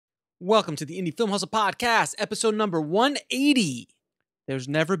Welcome to the Indie Film Hustle Podcast, episode number 180. There's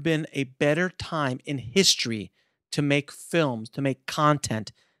never been a better time in history to make films, to make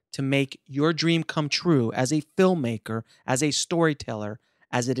content, to make your dream come true as a filmmaker, as a storyteller,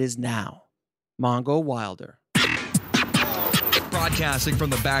 as it is now. Mongo Wilder. Broadcasting from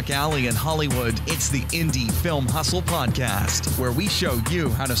the back alley in Hollywood, it's the Indie Film Hustle Podcast, where we show you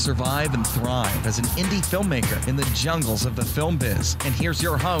how to survive and thrive as an indie filmmaker in the jungles of the film biz. And here's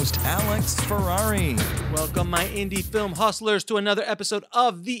your host, Alex Ferrari. Welcome, my indie film hustlers, to another episode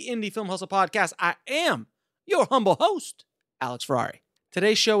of the Indie Film Hustle Podcast. I am your humble host, Alex Ferrari.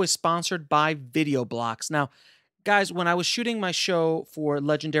 Today's show is sponsored by Video Blocks. Now, guys, when I was shooting my show for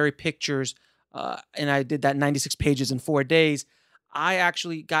Legendary Pictures, and I did that 96 pages in 4 days, I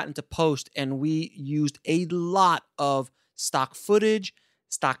actually got into post and we used a lot of stock footage,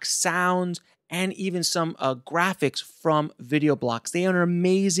 stock sounds, and even some graphics from Video Blocks. They are an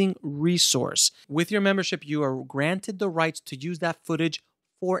amazing resource. With your membership, you are granted the rights to use that footage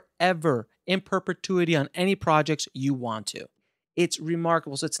forever, in perpetuity, on any projects you want to. It's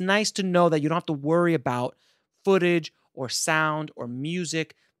remarkable. So it's nice to know that you don't have to worry about footage or sound or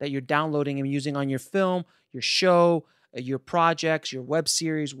music that you're downloading and using on your film, your show, your projects, your web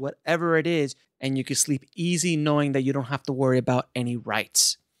series, whatever it is, and you can sleep easy knowing that you don't have to worry about any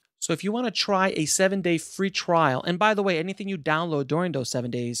rights. So if you want to try a 7-day free trial, and by the way, anything you download during those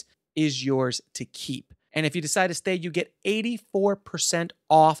 7 days is yours to keep. And if you decide to stay, you get 84%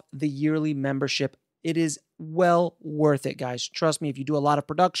 off the yearly membership. It is well worth it, guys. Trust me, if you do a lot of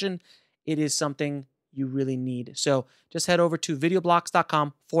production, it is something you really need. So just head over to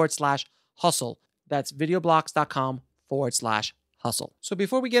videoblocks.com/hustle. That's videoblocks.com/hustle. So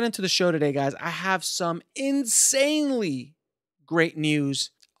before we get into the show today, guys, I have some insanely great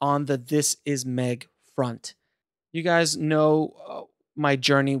news on the This Is Meg front. You guys know my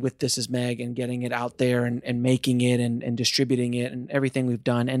journey with This Is Meg and getting it out there and making it and distributing it and everything we've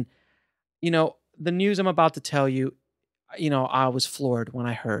done. And, you know, the news I'm about to tell you, I was floored when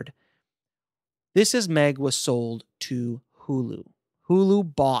I heard. This Is Meg was sold to Hulu.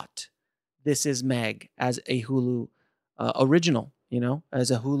 Hulu bought This Is Meg as a Hulu original,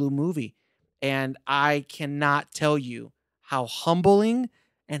 as a Hulu movie. And I cannot tell you how humbling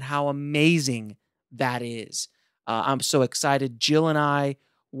and how amazing that is. I'm so excited. Jill and I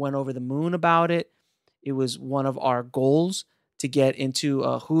went over the moon about it. It was one of our goals to get into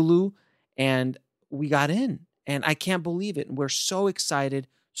Hulu, and we got in. And I can't believe it. And we're so excited,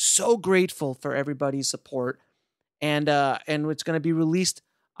 so grateful for everybody's support. And it's going to be released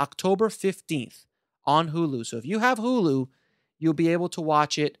October 15th on Hulu. So if you have Hulu, you'll be able to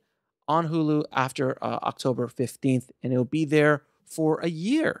watch it on Hulu after October 15th, and it'll be there for a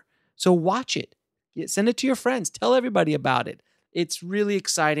year. So watch it. Send it to your friends. Tell everybody about it. It's really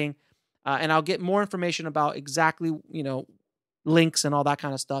exciting. And I'll get more information about exactly, links and all that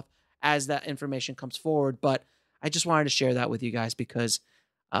kind of stuff as that information comes forward. But I just wanted to share that with you guys because,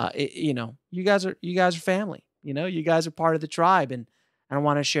 you guys are family. You guys are part of the tribe, and I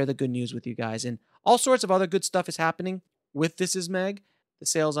want to share the good news with you guys. And all sorts of other good stuff is happening with This Is Meg. The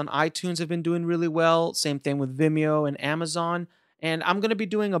sales on iTunes have been doing really well. Same thing with Vimeo and Amazon. And I'm going to be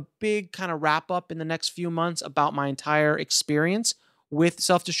doing a big kind of wrap up in the next few months about my entire experience with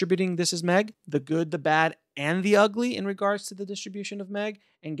self-distributing This Is Meg, the good, the bad, and the ugly in regards to the distribution of Meg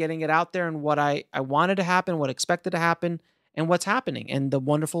and getting it out there and what I wanted to happen, what I expected to happen, and what's happening, and the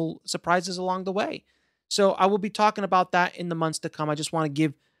wonderful surprises along the way. So I will be talking about that in the months to come. I just want to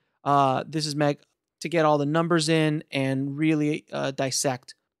give This Is Meg to get all the numbers in and really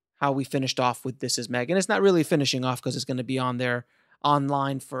dissect how we finished off with This Is Meg. And it's not really finishing off because it's going to be on there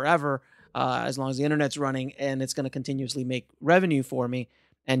online forever as long as the internet's running, and it's going to continuously make revenue for me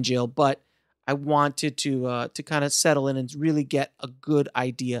and Jill. But I wanted to kind of settle in and really get a good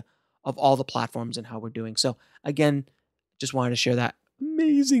idea of all the platforms and how we're doing. So again, just wanted to share that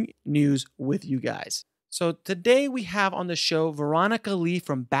amazing news with you guys. So today we have on the show Veronika Lee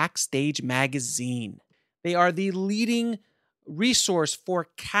from Backstage magazine. They are the leading resource for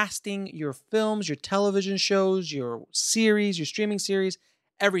casting your films, your television shows, your series, your streaming series,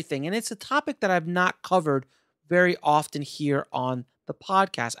 everything. And it's a topic that I've not covered very often here on the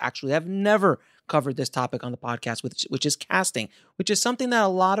podcast. Actually, I've never covered this topic on the podcast, which is casting, which is something that a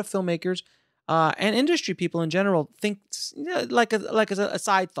lot of filmmakers and industry people in general think like a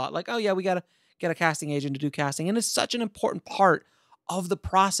side thought, like, oh yeah, we got to get a casting agent to do casting. And it's such an important part of the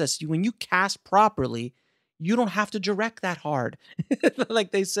process. When you cast properly, you don't have to direct that hard. Like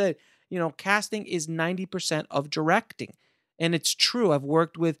they said, casting is 90% of directing. And it's true. I've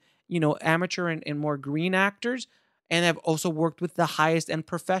worked with, amateur and more green actors, And I've also worked with the highest end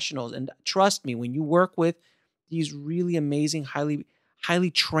professionals. And trust me, when you work with these really amazing,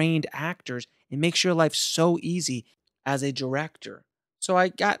 highly trained actors, it makes your life so easy as a director. So I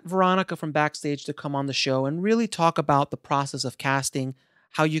got Veronika from Backstage to come on the show and really talk about the process of casting,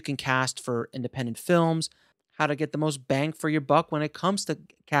 how you can cast for independent films, how to get the most bang for your buck when it comes to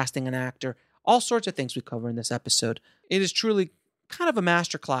casting an actor, all sorts of things we cover in this episode. It is truly kind of a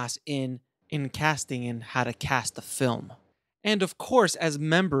masterclass in casting and how to cast a film. And of course, as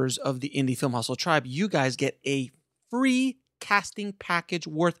members of the Indie Film Hustle Tribe, you guys get a free casting package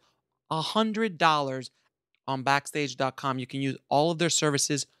worth $100 on Backstage.com. You can use all of their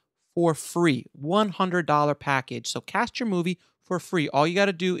services for free. $100 package. So cast your movie for free. All you got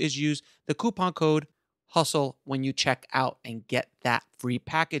to do is use the coupon code HUSTLE when you check out and get that free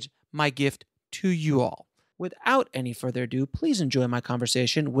package. My gift to you all. Without any further ado, please enjoy my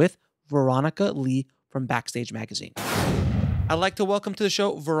conversation with Veronika Lee from Backstage Magazine. I'd like to welcome to the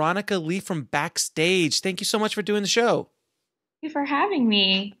show Veronika Lee from Backstage. Thank you so much for doing the show. Thank you for having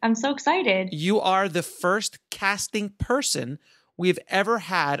me. I'm so excited. You are the first casting person we've ever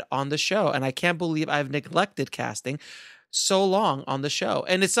had on the show, and I can't believe I've neglected casting so long on the show.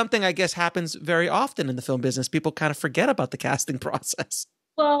 And it's something I guess happens very often in the film business. People kind of forget about the casting process.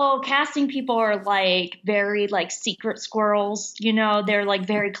 Well, casting people are like very like secret squirrels, you know, they're like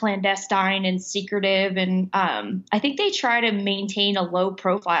very clandestine and secretive. And I think they try to maintain a low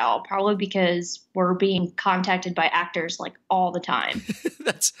profile, probably because we're being contacted by actors like all the time.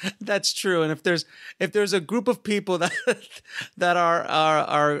 That's true. And if there's a group of people that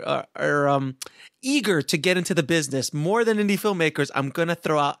are eager to get into the business more than indie filmmakers, I'm gonna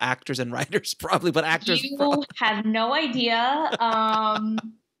throw out actors and writers probably, but actors. You have no idea.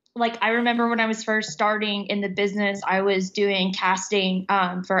 Like I remember when I was first starting in the business, I was doing casting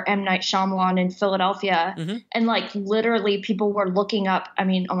for M. Night Shyamalan in Philadelphia, and like literally people were looking up. I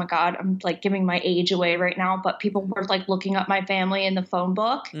mean, oh my God, I'm like giving my age away right now, but people were like looking up my family in the phone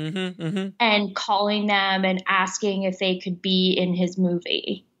book and calling them and asking if they could be in his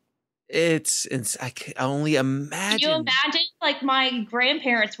movie. It's I can only imagine. Can you imagine? Like my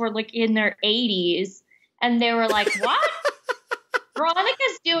grandparents were like in their 80s and they were like, what?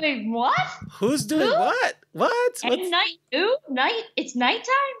 Veronika's doing what? Who's doing what? What? And night? It's nighttime?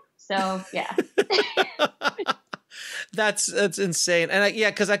 So yeah. That's insane. And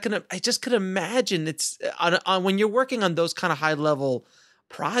because I just could imagine it's on when you're working on those kind of high level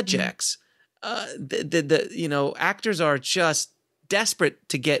projects, the actors are just desperate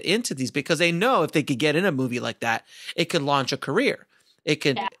to get into these because they know if they could get in a movie like that, it could launch a career. It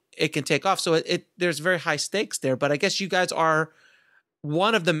can take off. So there's very high stakes there. But I guess you guys are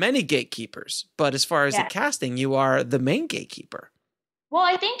one of the many gatekeepers. But as far as the casting, you are the main gatekeeper. Well,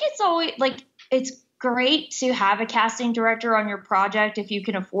 I think it's always like it's great to have a casting director on your project if you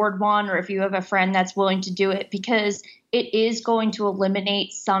can afford one or if you have a friend that's willing to do it, because it is going to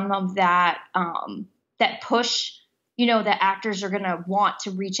eliminate some of that that push. You know, the actors are going to want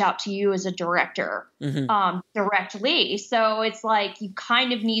to reach out to you as a director directly. So it's like you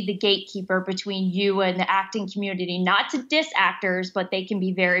kind of need the gatekeeper between you and the acting community, not to diss actors, but they can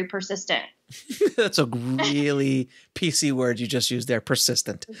be very persistent. That's a really PC word you just used there,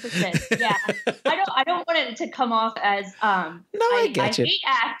 persistent. Yeah. I don't want it to come off as I hate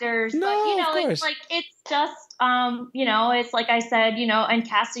actors, no, but you know, it's like it's just it's like I said, and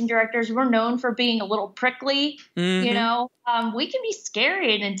casting directors, we're known for being a little prickly, we can be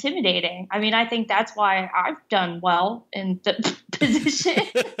scary and intimidating. I mean, I think that's why I've done well in the position.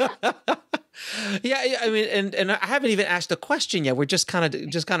 Yeah, I mean, and I haven't even asked a question yet. We're just kind of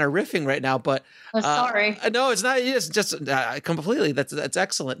riffing right now. But sorry, no, it's not. It's just completely. That's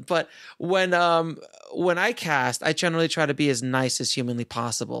excellent. But when I cast, I generally try to be as nice as humanly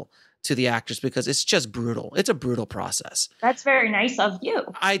possible to the actors because it's just brutal. It's a brutal process. That's very nice of you.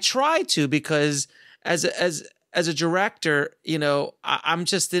 I try to because as a director, I'm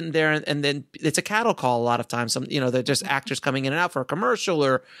just in there and then it's a cattle call a lot of times. They're just actors coming in and out for a commercial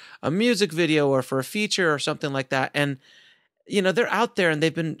or a music video or for a feature or something like that. And, they're out there and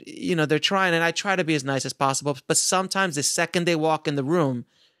they've been, they're trying, and I try to be as nice as possible. But sometimes the second they walk in the room,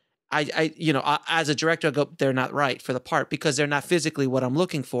 I as a director, I go, they're not right for the part because they're not physically what I'm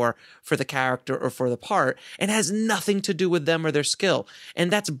looking for the character or for the part, and it has nothing to do with them or their skill. And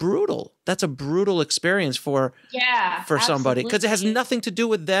that's brutal. That's a brutal experience for somebody because it has nothing to do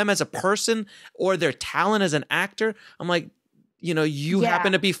with them as a person or their talent as an actor. I'm like, you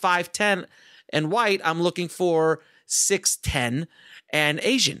happen to be 5'10" and white. I'm looking for 6'10", and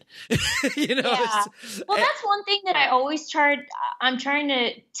Asian. You know. Yeah. Well, that's one thing that I'm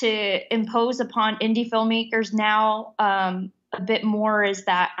trying to impose upon indie filmmakers now a bit more, is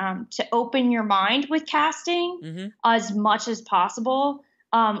that to open your mind with casting as much as possible.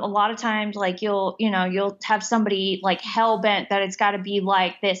 A lot of times, like you'll have somebody like hell bent that it's got to be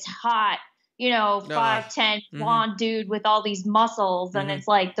like this hot, 5'10" blonde dude with all these muscles, and it's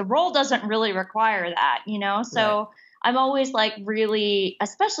like the role doesn't really require that, So right. I'm always like really,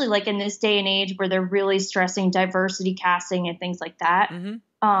 especially like in this day and age where they're really stressing diversity casting and things like that.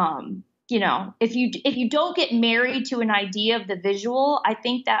 If you don't get married to an idea of the visual, I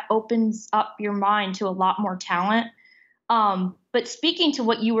think that opens up your mind to a lot more talent. But speaking to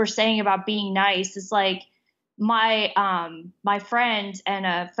what you were saying about being nice, it's like my friend and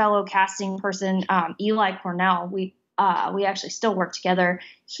a fellow casting person, Eli Cornell, we actually still work together.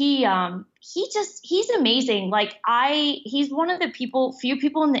 He's amazing. Like he's one of the few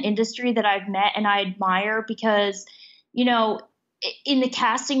people in the industry that I've met and I admire because, in the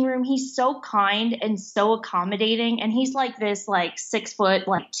casting room, he's so kind and so accommodating. And he's like this, like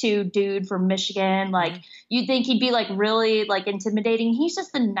 6'2" dude from Michigan. Like you'd think he'd be like really like intimidating. He's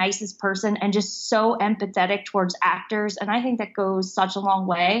just the nicest person and just so empathetic towards actors. And I think that goes such a long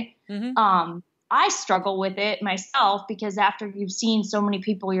way. I struggle with it myself because after you've seen so many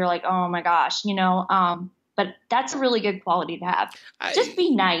people, you're like, oh my gosh, but that's a really good quality to have. Just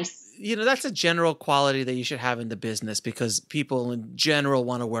be nice. That's a general quality that you should have in the business because people in general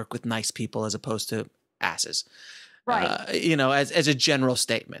want to work with nice people as opposed to asses. Right. As a general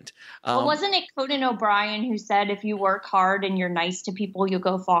statement. Well, wasn't it Conan O'Brien who said, if you work hard and you're nice to people, you'll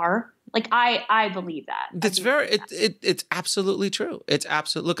go far? Like, I believe that. It's absolutely true. It's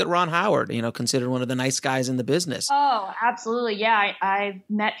absolute. Look at Ron Howard, considered one of the nice guys in the business. Oh, absolutely. Yeah. I've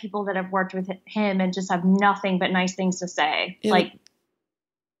met people that have worked with him and just have nothing but nice things to say.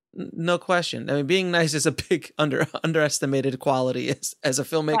 No question. I mean, being nice is a big underestimated quality as a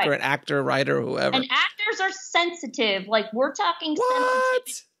filmmaker, right. An actor, writer, whoever. And actors are sensitive. Like we're talking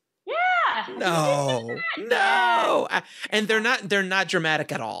sensitive. Yeah. No. And they're not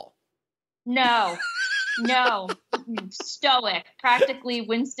dramatic at all. No. Stoic, practically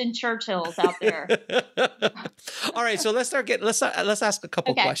Winston Churchill's out there. All right, so let's ask a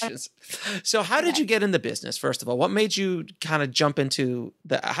couple questions. So how did you get in the business? First of all, what made you kind of jump into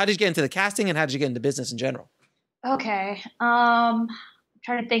how did you get into the casting and how did you get into business in general? Okay. I'm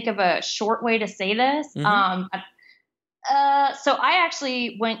trying to think of a short way to say this. So I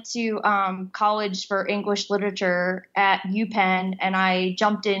actually went to college for English literature at UPenn, and I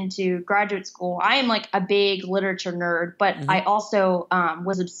jumped into graduate school. I am like a big literature nerd, but I also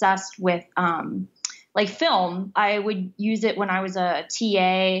was obsessed with like film. I would use it when I was a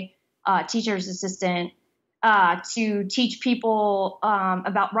TA, teacher's assistant, to teach people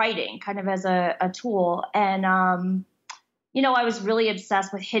about writing, kind of as a tool. And I was really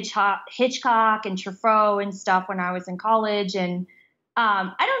obsessed with Hitchcock and Truffaut and stuff when I was in college. And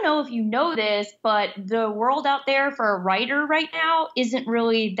I don't know if you know this, but the world out there for a writer right now isn't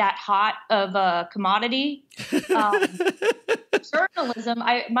really that hot of a commodity. Journalism.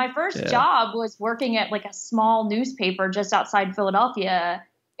 My first job was working at like a small newspaper just outside Philadelphia.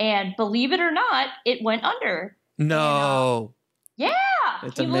 And believe it or not, it went under. No. And,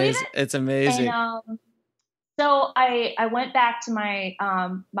 it's amazing. It's amazing. And, so I went back to my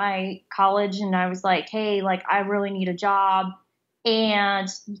my college and I was like, hey, like I really need a job. And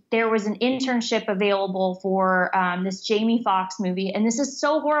there was an internship available for this Jamie Foxx movie. And this is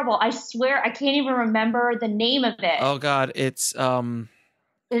so horrible. I swear I can't even remember the name of it. Oh, God. It's in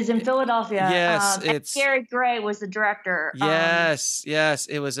Philadelphia. Yes. It's Gary Gray was the director. Yes.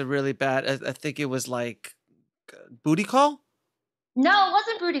 It was a really bad. I think it was like Booty Call. No, it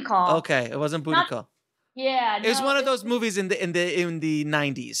wasn't Booty Call. Okay. It wasn't Booty Call. Yeah, it was one of those movies in the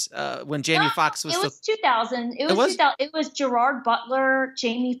 90s when Jamie Foxx was. It was 2000. It was 2000. It was Gerard Butler,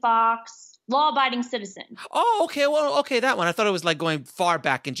 Jamie Foxx, Law Abiding Citizen. Oh, okay. Well, okay, that one. I thought it was like going far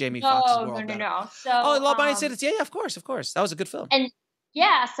back in Jamie Foxx's world. No. So, Law Abiding Citizen. Yeah, of course. That was a good film. And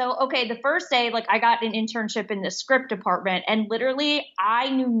yeah, so okay, the first day, like I got an internship in the script department, and literally I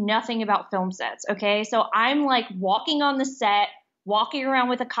knew nothing about film sets. Okay, so I'm like walking on the set, walking around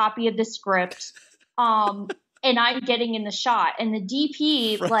with a copy of the script. And I'm getting in the shot, and the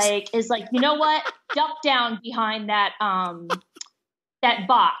DP is like, you know what? Duck down behind that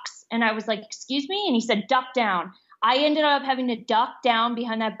box. And I was like, excuse me? And he said, duck down. I ended up having to duck down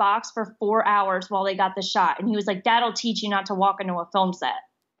behind that box for 4 hours while they got the shot. And he was like, that'll teach you not to walk into a film set.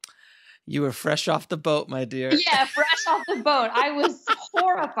 You were fresh off the boat, my dear. Yeah, fresh off the boat. I was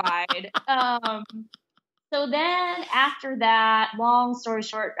horrified. So then after that, long story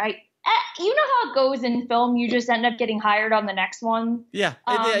short, you know how it goes in film. You just end up getting hired on the next one. Yeah.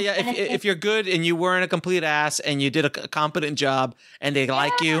 Yeah. If you're good and you weren't a complete ass and you did a competent job and they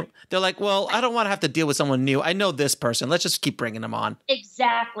like you, they're like, well, I don't want to have to deal with someone new. I know this person. Let's just keep bringing them on.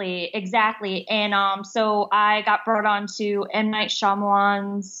 Exactly. And so I got brought on to M. Night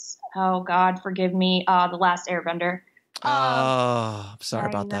Shyamalan's, oh God, forgive me, The Last Airbender. I'm sorry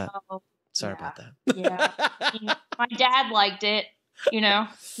about that. Sorry about that. Yeah. My dad liked it.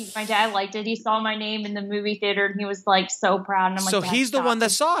 My dad liked it. He saw my name in the movie theater and he was like so proud. And I'm so like, he's the one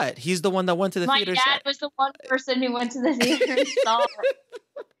that saw it. He's the one that went to the theater. My dad was the one person who went to the theater and saw it.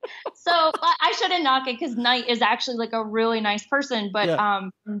 So I shouldn't knock it because Knight is actually like a really nice person. But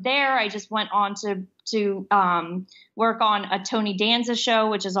from there, I just went on to work on a Tony Danza show,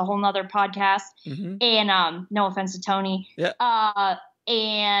 which is a whole nother podcast. Mm-hmm. And no offense to Tony. Yeah.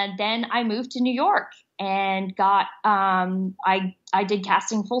 And then I moved to New York and got I did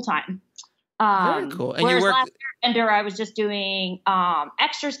casting full time. Very cool. And whereas you worked Last Airbender, I was just doing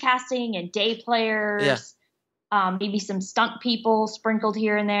extras casting and day players, maybe some stunt people sprinkled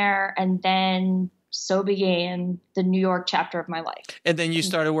here and there, and then so began the New York chapter of my life. And then you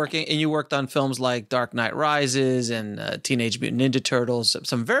started working, and you worked on films like Dark Knight Rises and Teenage Mutant Ninja Turtles,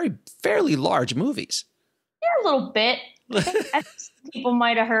 some fairly large movies. Yeah, a little bit. I think people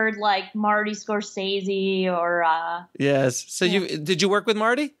might have heard like Marty Scorsese or yes. So did you work with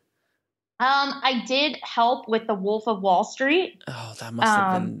Marty? I did help with The Wolf of Wall Street. Oh, that must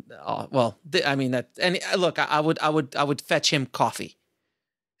have been well. I mean that. And look, I would fetch him coffee.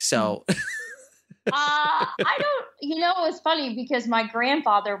 So I don't. It's funny because my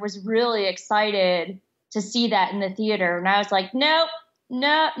grandfather was really excited to see that in the theater, and I was like, nope,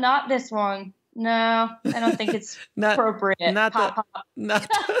 no, not this one. No, I don't think it's appropriate. Not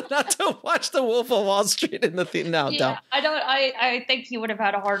to watch The Wolf of Wall Street in the theater. No, don't. I think he would have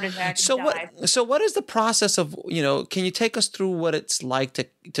had a heart attack. So what is the process of, can you take us through what it's like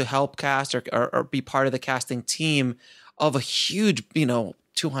to help cast or be part of the casting team of a huge,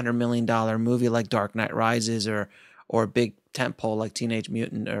 $200 million movie like Dark Knight Rises or a big tentpole like Teenage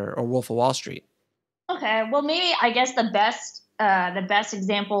Mutant or Wolf of Wall Street? Okay, well, maybe I guess the best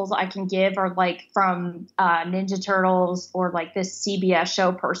examples I can give are like from Ninja Turtles or like this CBS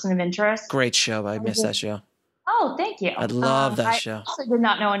show, Person of Interest. Great show. I missed that show. Oh, thank you. I love that show. I also did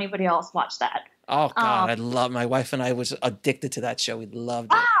not know anybody else watched that. Oh, God. My wife and I was addicted to that show. We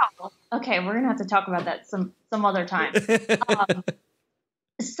loved it. Wow. Okay, we're going to have to talk about that some other time.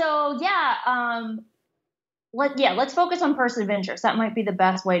 Let's focus on Person of Interest. That might be the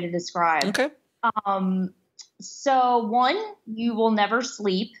best way to describe. Okay. So one, you will never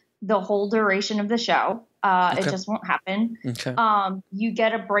sleep the whole duration of the show. It just won't happen. Okay. You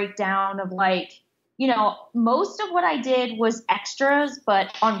get a breakdown of most of what I did was extras,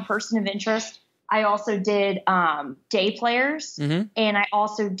 but on Person of Interest, I also did day players, mm-hmm. and I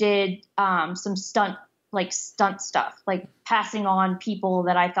also did some stunt stuff, like passing on people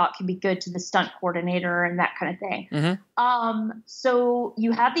that I thought could be good to the stunt coordinator and that kind of thing. Mm-hmm. So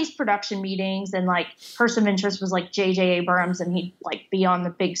you have these production meetings, and like Person of Interest was like J.J. Abrams, and he'd like be on the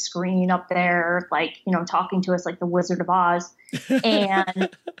big screen up there, talking to us like the Wizard of Oz, and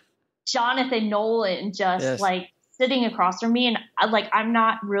Jonathan Nolan just like sitting across from me. And I'm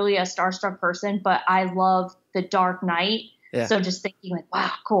not really a starstruck person, but I love The Dark Knight. Yeah. So just thinking like,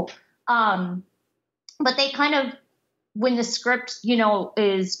 wow, cool. But they kind of, when the script,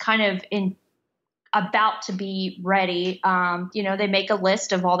 is kind of about to be ready, they make a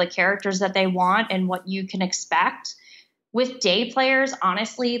list of all the characters that they want and what you can expect. With day players,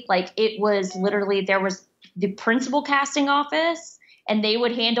 honestly, it was literally, there was the principal casting office, and they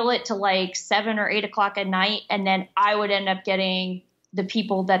would handle it to 7 or 8 o'clock at night. And then I would end up getting the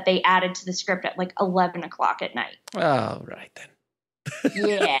people that they added to the script at 11 o'clock at night. Oh, right then.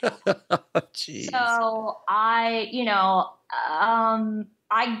 Yeah. Jeez. So I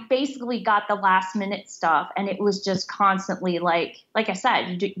basically got the last minute stuff, and it was just constantly like I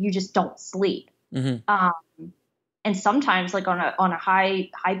said, you just don't sleep. Mm-hmm. And sometimes on a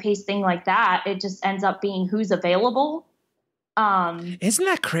high paced thing like that, it just ends up being who's available. Isn't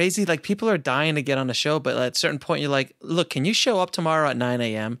that crazy? People are dying to get on the show, but at a certain point you're like, look, can you show up tomorrow at 9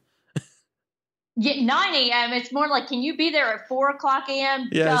 a.m.? Yeah, 9 a.m. It's more like, can you be there at 4 o'clock a.m.?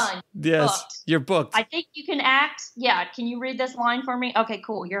 Yes. Done. Yes. Booked. You're booked. I think you can act. Yeah. Can you read this line for me? Okay,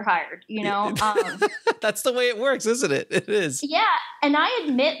 cool. You're hired. That's the way it works, isn't it? It is. Yeah. And I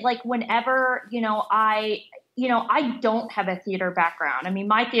admit, whenever, I don't have a theater background. I mean,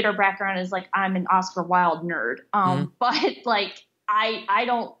 my theater background is I'm an Oscar Wilde nerd. Mm-hmm. But I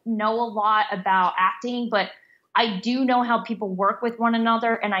don't know a lot about acting, but I do know how people work with one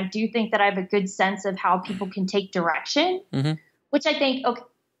another. And I do think that I have a good sense of how people can take direction, which I think, okay,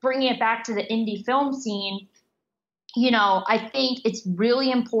 bringing it back to the indie film scene, you know, I think it's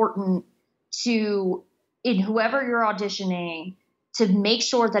really important to, in whoever you're auditioning, to make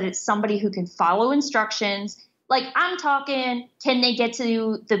sure that it's somebody who can follow instructions. Like, I'm talking, can they get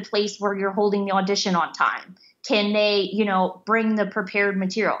to the place where you're holding the audition on time? Can they, you know, bring the prepared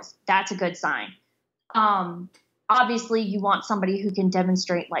materials? That's a good sign. Obviously, you want somebody who can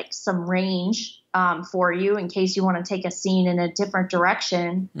demonstrate like some range for you in case you want to take a scene in a different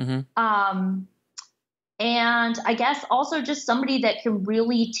direction. And I guess also just somebody that can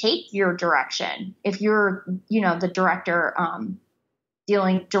really take your direction. If you're, you know, the director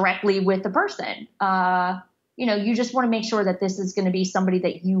dealing directly with the person, you know, you just want to make sure that this is going to be somebody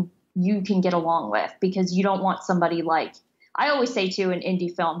that you can get along with, because you don't want somebody like, I always say too, in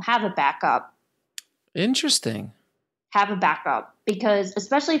indie film, have a backup. Interesting. Have a backup, because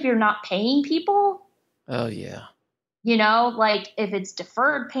especially if you're not paying people. Oh yeah. You know, like if it's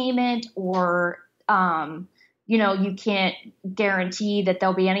deferred payment or, you know, you can't guarantee that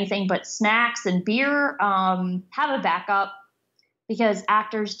there'll be anything but snacks and beer, have a backup, because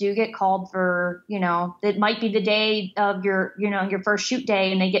actors do get called for, you know, it might be the day of your, you know, your first shoot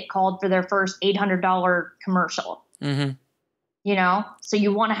day and they get called for their first $800 commercial, you know, so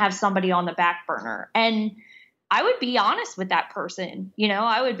you want to have somebody on the back burner. And I would be honest with that person. You know,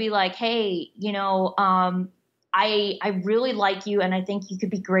 I would be like, hey, you know, I really like you and I think you could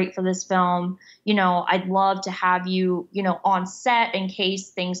be great for this film. You know, I'd love to have you, you know, on set in case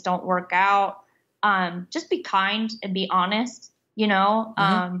things don't work out. Just be kind and be honest, you know.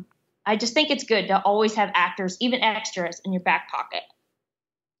 I just think it's good to always have actors, even extras, in your back pocket.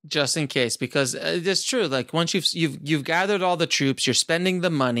 Just in case, because it's true. Like once you've gathered all the troops, you're spending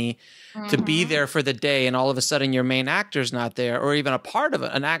the money to be there for the day, and all of a sudden your main actor's not there, or even a part of it,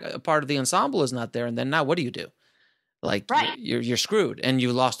 a part of the ensemble is not there, and then now what do you do? Like you're screwed, and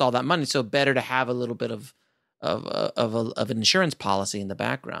you lost all that money. So better to have a little bit of an insurance policy in the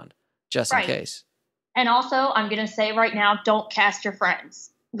background, just in case. And also, I'm gonna say right now, don't cast your friends.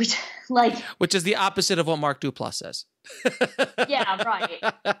 Which is the opposite of what Mark Duplass says. Yeah, right.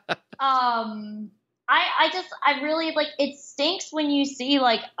 I really like, it stinks when you see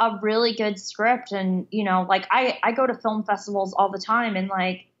like a really good script, and you know, like I go to film festivals all the time, and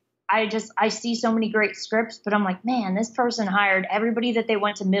like I see so many great scripts, but I'm like, man, this person hired everybody that they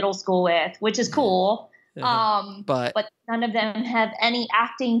went to middle school with, which is cool. But none of them have any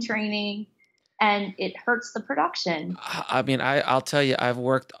acting training. And it hurts the production. I mean, I'll tell you, I've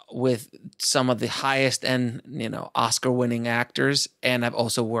worked with some of the highest end, you know, Oscar-winning actors, and I've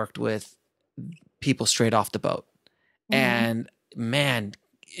also worked with people straight off the boat. And man,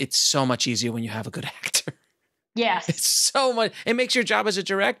 it's so much easier when you have a good actor. Yes, it's so much. It makes your job as a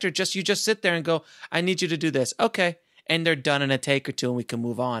director. You just sit there and go, "I need you to do this." Okay, and they're done in a take or two, and we can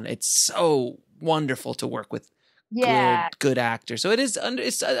move on. It's so wonderful to work with. Good actor. So it's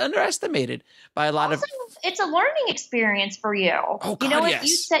underestimated by a lot of. It's a learning experience for you. Oh, God, you know, if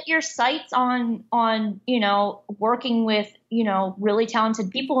you set your sights on you know, working with, you know, really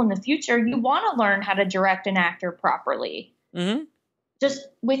talented people in the future, you want to learn how to direct an actor properly. Just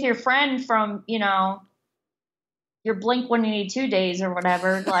with your friend from, you know, your Blink-182 days or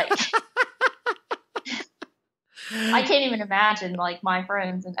whatever, like. I can't even imagine like my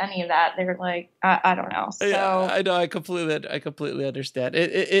friends and any of that. They're like, I don't know. So yeah, I know. I completely understand.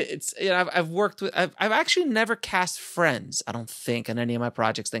 It's you know, I've worked with. I've actually never cast friends. I don't think on any of my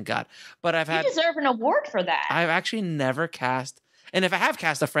projects. Thank God. But you deserve an award for that. I've actually never cast. And if I have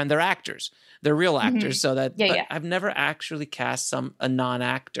cast a friend, they're actors. They're real actors. So that. Yeah. I've never actually cast a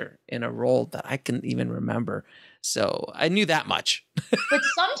non-actor in a role that I can even remember. So I knew that much. But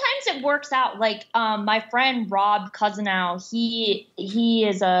sometimes it works out. Like my friend Rob Cousinow, he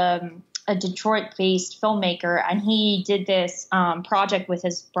is a Detroit-based filmmaker, and he did this project with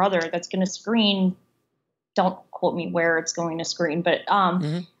his brother that's going to screen. Don't quote me where it's going to screen, but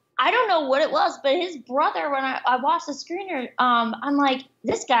I don't know what it was. But his brother, when I watched the screener, I'm like,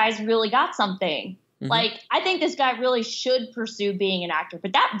 this guy's really got something. Like, I think this guy really should pursue being an actor,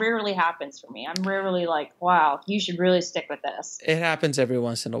 but that rarely happens for me. I'm rarely like, wow, you should really stick with this. It happens every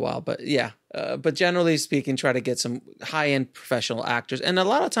once in a while, but yeah. But generally speaking, try to get some high-end professional actors. And a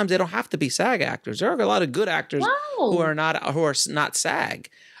lot of times they don't have to be SAG actors. There are a lot of good actors who are not SAG.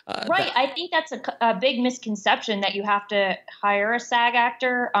 Right. I think that's a big misconception that you have to hire a SAG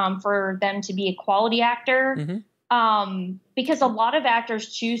actor for them to be a quality actor. Because a lot of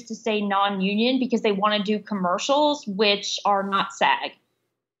actors choose to stay non-union because they want to do commercials, which are not SAG.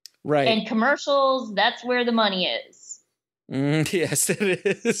 Right. And commercials, that's where the money is. Yes, it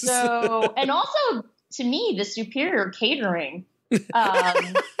is. So, and also to me, the superior catering.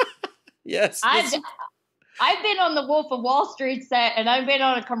 Yes. I've been on the Wolf of Wall Street set, and I've been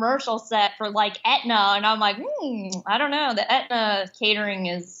on a commercial set for like Aetna, and I'm like, I don't know. The Aetna catering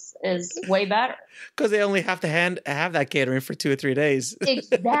is way better. Because they only have to have that catering for 2 or 3 days.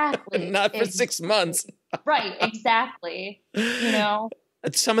 Exactly. Not for 6 months. Right. Exactly. You know.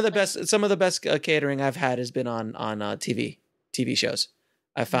 Some of the best catering I've had has been on TV shows.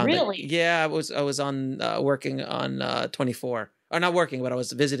 I found really. Yeah, I was on working on 24. Or not working, but I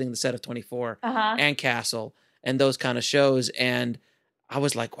was visiting the set of 24 and Castle and those kind of shows. And I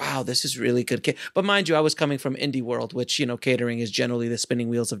was like, wow, this is really good. But mind you, I was coming from indie world, which, you know, catering is generally the spinning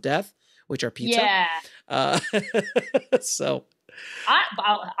wheels of death, which are pizza. Yeah. So.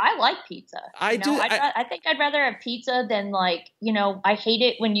 I like pizza. I think I'd rather have pizza than like, you know, I hate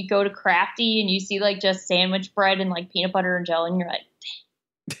it when you go to Crafty and you see like just sandwich bread and like peanut butter and jelly and you're like,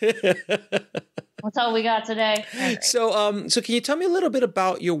 that's all we got today. Right. So can you tell me a little bit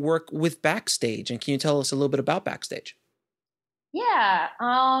about your work with Backstage, and can you tell us a little bit about Backstage? Yeah.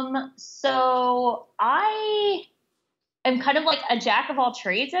 So I am kind of like a jack of all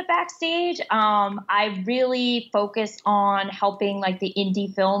trades at Backstage. I really focus on helping like the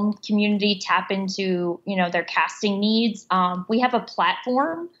indie film community tap into, you know, their casting needs. We have a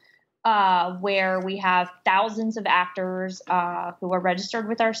platform where we have thousands of actors who are registered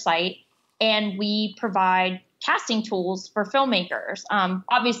with our site, and we provide casting tools for filmmakers.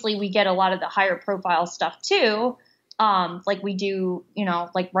 Obviously, we get a lot of the higher profile stuff too. Like we do, you know,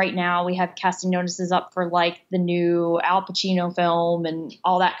 like right now we have casting notices up for like the new Al Pacino film and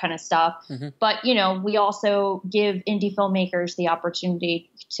all that kind of stuff. Mm-hmm. But, you know, we also give indie filmmakers the opportunity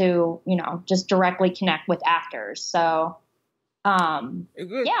to, you know, just directly connect with actors. So, yeah,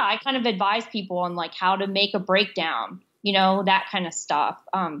 I kind of advise people on like how to make a breakdown, you know, that kind of stuff.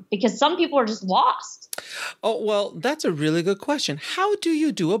 Because some people are just lost. Oh, well, that's a really good question. How do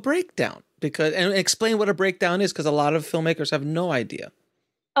you do a breakdown? And explain what a breakdown is, because a lot of filmmakers have no idea.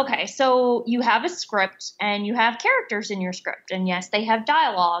 Okay, so you have a script and you have characters in your script, and yes, they have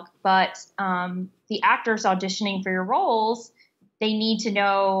dialogue, but the actors auditioning for your roles, they need to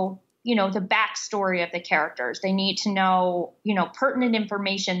know, you know, the backstory of the characters. They need to know, you know, pertinent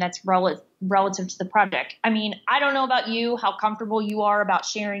information that's relative to the project. I mean, I don't know about you, how comfortable you are about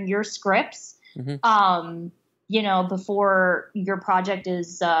sharing your scripts. Mm-hmm. You know, before your project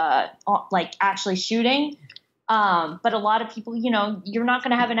is like actually shooting. But a lot of people, you know, you're not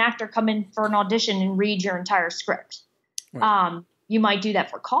going to have an actor come in for an audition and read your entire script. Right. You might do that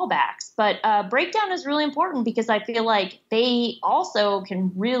for callbacks, but breakdown is really important because I feel like they also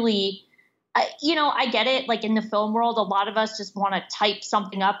can really, you know, I get it. Like in the film world, a lot of us just want to type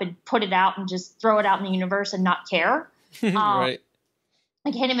something up and put it out and just throw it out in the universe and not care. Right. I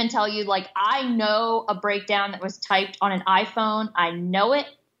can't even tell you, like, I know a breakdown that was typed on an iPhone. I know it.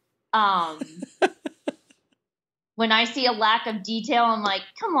 When I see a lack of detail, I'm like,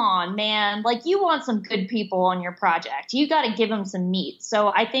 come on, man. Like, you want some good people on your project. You got to give them some meat.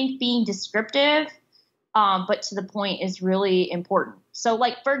 So I think being descriptive, but to the point is really important. So,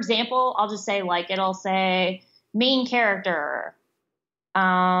 like, for example, I'll just say, like, it'll say main character,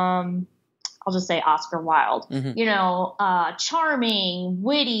 I'll just say Oscar Wilde, mm-hmm. You know, charming,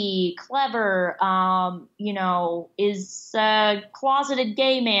 witty, clever, you know, is a closeted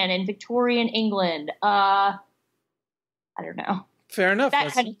gay man in Victorian England. I don't know. Fair enough.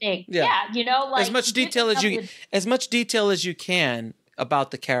 That kind of thing. Yeah. You know, like as much detail as you can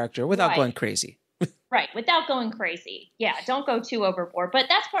about the character without going crazy. Right. Without going crazy. Yeah. Don't go too overboard. But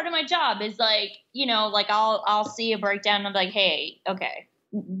that's part of my job is like, you know, like I'll see a breakdown and I'm like, hey, okay.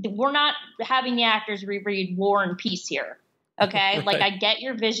 We're not having the actors reread War and Peace here. Okay. Right. Like I get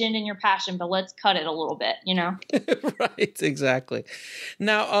your vision and your passion, but let's cut it a little bit, you know? Right. Exactly.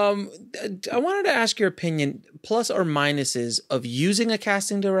 Now, I wanted to ask your opinion, plus or minuses of using a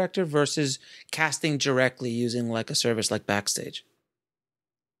casting director versus casting directly using like a service like Backstage.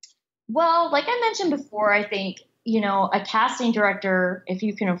 Well, like I mentioned before, I think, you know, a casting director, if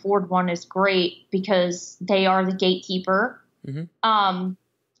you can afford one, is great because they are the gatekeeper. Mm-hmm.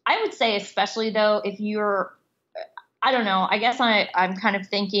 I would say, especially though, if you're, I don't know, I guess I'm kind of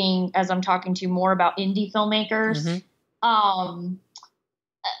thinking as I'm talking to you more about indie filmmakers. Mm-hmm.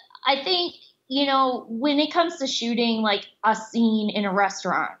 I think, you know, when it comes to shooting like a scene in a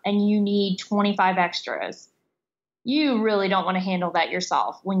restaurant and you need 25 extras, you really don't want to handle that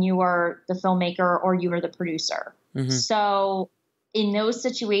yourself when you are the filmmaker or you are the producer. So in those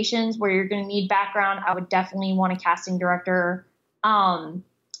situations where you're going to need background, I would definitely want a casting director.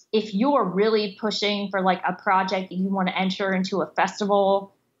 If you're really pushing for like a project that you want to enter into a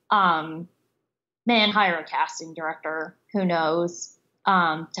festival, man, hire a casting director who knows,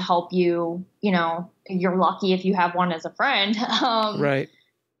 to help you. You know, you're lucky if you have one as a friend. Right.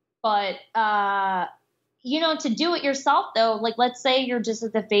 But, you know, to do it yourself though, like let's say you're just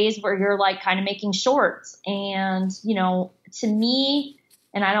at the phase where you're like kind of making shorts, and, you know, to me,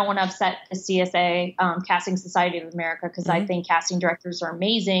 and I don't want to upset the CSA, Casting Society of America, because I think casting directors are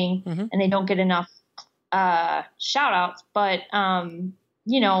amazing and they don't get enough shout outs. But,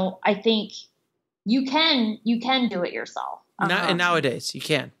 you know, I think you can do it yourself. And nowadays you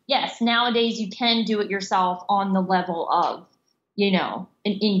can. Yes. Nowadays you can do it yourself on the level of, you know,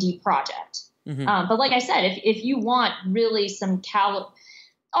 an indie project. But like I said, if you want really some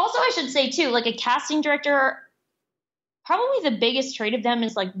also I should say too, like a casting director, probably the biggest trait of them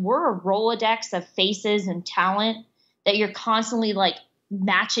is like, we're a Rolodex of faces and talent that you're constantly like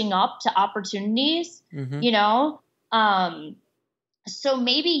matching up to opportunities, you know? So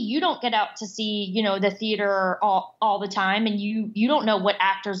maybe you don't get out to see, you know, the theater all the time, and you don't know what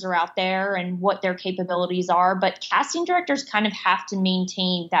actors are out there and what their capabilities are, but casting directors kind of have to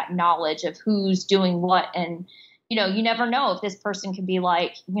maintain that knowledge of who's doing what. And, you know, you never know if this person could be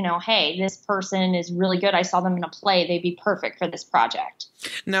like, you know, hey, this person is really good. I saw them in a play. They'd be perfect for this project.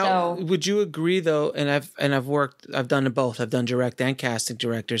 Now, would you agree though? And I've done both. I've done direct and casting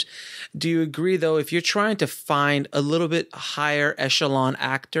directors. Do you agree though, if you're trying to find a little bit higher echelon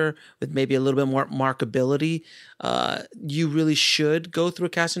actor with maybe a little bit more markability, you really should go through a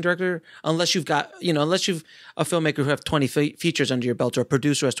casting director, unless you've got, you know, unless you've a filmmaker who have 20 features under your belt, or a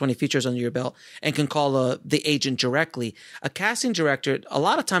producer has 20 features under your belt and can call the agent directly. A casting director a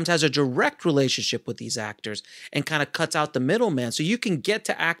lot of times has a direct relationship with these actors and kind of cuts out the middleman. So you can get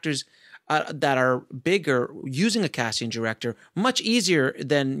to actors that are bigger using a casting director much easier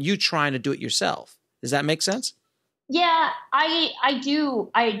than you trying to do it yourself. Does that make sense? Yeah, I do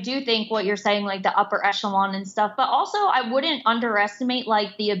think what you're saying, like the upper echelon and stuff, but also I wouldn't underestimate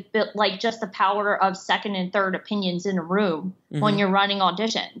like just the power of second and third opinions in a room when you're running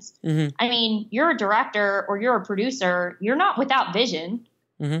auditions. I mean, you're a director or you're a producer, you're not without vision.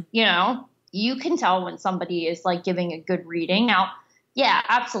 You know, you can tell when somebody is like giving a good reading. Now, yeah,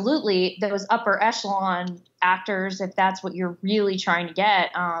 absolutely. Those upper echelon actors, if that's what you're really trying to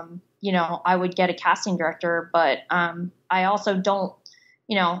get, you know, I would get a casting director, but I also don't,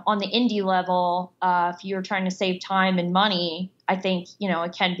 you know, on the indie level, if you're trying to save time and money, I think, you know,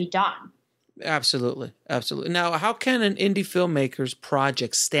 it can be done. Absolutely. Absolutely. Now, how can an indie filmmaker's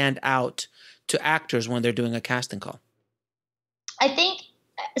project stand out to actors when they're doing a casting call? I think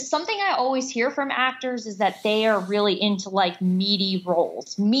something I always hear from actors is that they are really into like meaty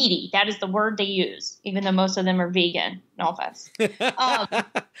roles. Meaty, that is the word they use, even though most of them are vegan. No offense.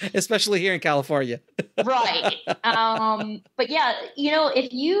 Especially here in California. Right. But yeah, you know,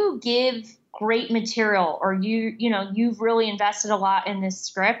 if you give great material, or you've really invested a lot in this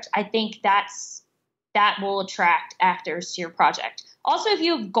script, I think that will attract actors to your project. Also, if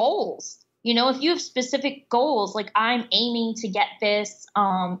you have goals, you know, if you have specific goals, like I'm aiming to get this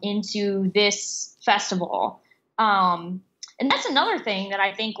into this festival. And that's another thing that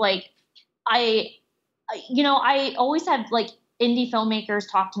I think, like, I always have like indie filmmakers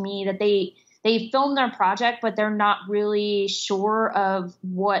talk to me that they film their project, but they're not really sure of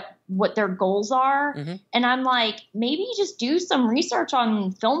what their goals are. And I'm like, maybe just do some research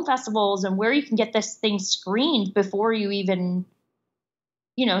on film festivals and where you can get this thing screened before you even,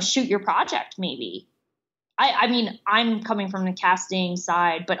 you know, shoot your project. Maybe. I mean, I'm coming from the casting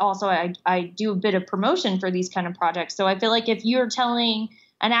side, but also I do a bit of promotion for these kind of projects. So I feel like if you're telling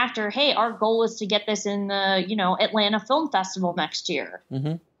an actor, hey, our goal is to get this in the, you know, Atlanta Film Festival next year,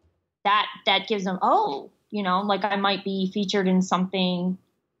 that gives them, oh, you know, like I might be featured in something,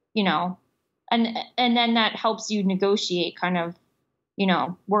 you know, and then that helps you negotiate kind of, you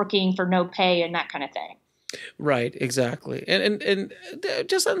know, working for no pay and that kind of thing. Right, exactly. And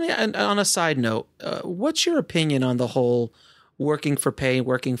just on a side note, what's your opinion on the whole working for pay,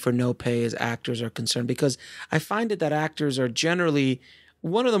 working for no pay as actors are concerned? Because I find it that actors are generally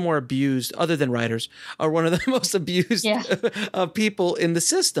one of the more abused, other than writers, are one of the most abused people in the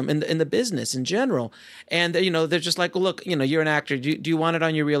system, in the business in general. And, you know, they're just like, look, you know, you're an actor. Do you want it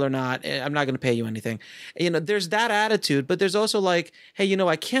on your reel or not? I'm not going to pay you anything. You know, there's that attitude, but there's also like, hey, you know,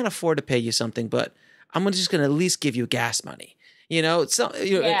 I can't afford to pay you something, but I'm just going to at least give you gas money.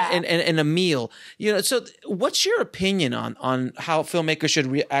 and a meal, So what's your opinion on how filmmakers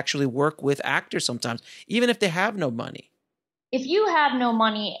should actually work with actors sometimes, even if they have no money? If you have no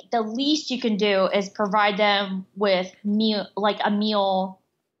money, the least you can do is provide them with a meal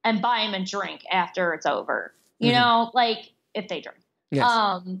and buy them a drink after it's over, if they drink,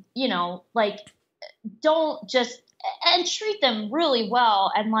 Yes. Don't just, and treat them really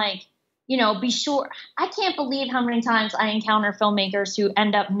well. And be sure. I can't believe how many times I encounter filmmakers who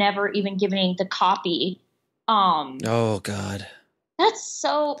end up never even giving the copy. Oh God. That's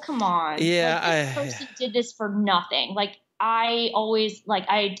so, come on. Yeah. This person did this for nothing. I always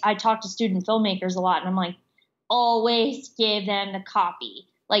I talk to student filmmakers a lot, and I'm like, always give them the copy.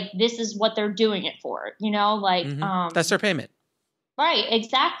 This is what they're doing it for, That's their payment. Right.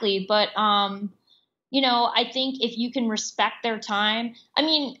 Exactly. But, I think if you can respect their time, I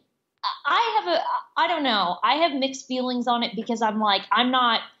don't know. I have mixed feelings on it because I'm not,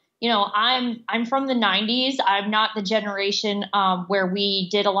 I'm from the 90s. I'm not the generation, where we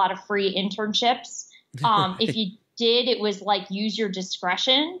did a lot of free internships. If you did, it was use your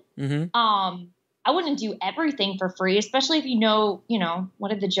discretion. I wouldn't do everything for free, especially if what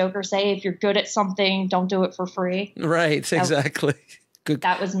did the Joker say? If you're good at something, don't do it for free. Right, exactly. Good.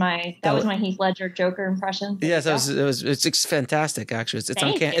 That was my Heath Ledger Joker impression. Yes, it's fantastic. Actually,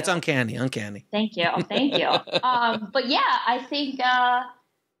 it's uncanny. Thank you. But yeah, I think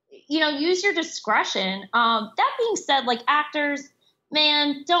use your discretion. That being said, actors,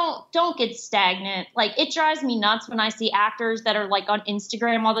 man, don't get stagnant. It drives me nuts when I see actors that are on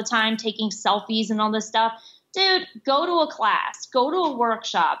Instagram all the time taking selfies and all this stuff. Dude, go to a class, go to a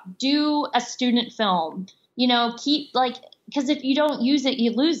workshop, do a student film. Because if you don't use it,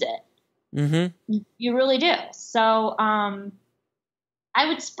 you lose it. Mm-hmm. You really do. So I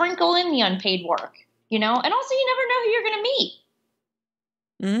would sprinkle in the unpaid work, and also you never know who you're going to meet.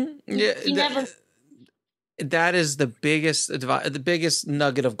 Mm-hmm. Yeah, you never. That is the biggest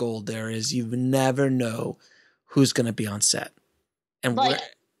nugget of gold. There is you never know who's going to be on set. And go ahead.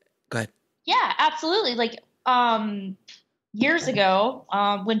 Yeah, absolutely. Years ago,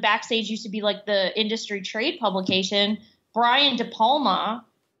 when Backstage used to be the industry trade publication, Brian De Palma,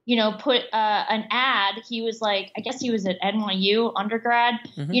 put an ad. He was I guess he was at NYU undergrad,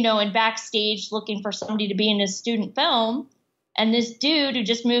 Mm-hmm. In Backstage looking for somebody to be in his student film. And this dude who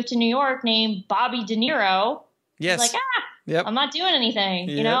just moved to New York named Bobby De Niro, yes, was yep. I'm not doing anything.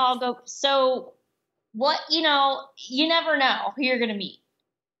 Yep. I'll go. So what, you never know who you're going to meet.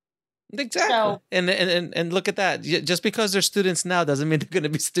 Exactly. So, and look at that. Just because they're students now doesn't mean they're going to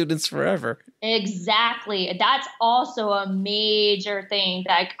be students forever. Exactly. That's also a major thing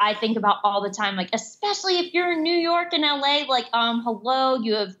that I think about all the time. Especially if you're in New York and LA, hello,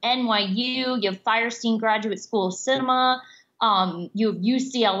 you have NYU, you have Firestein Graduate School of Cinema, you have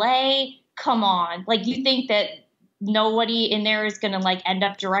UCLA. Come on. You think that nobody in there is going to end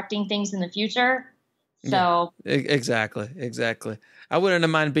up directing things in the future? So yeah, exactly. I wouldn't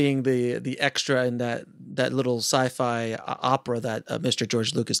mind being the extra in that little sci-fi opera that Mr.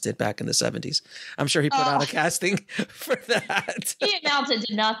 George Lucas did back in the 70s. I'm sure he put out a casting for that. He amounted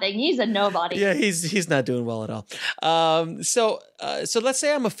to nothing. He's a nobody. Yeah, he's not doing well at all. So let's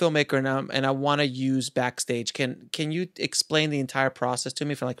say I'm a filmmaker and I want to use Backstage. Can you explain the entire process to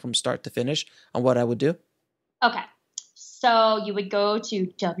me from start to finish on what I would do? Okay. So you would go to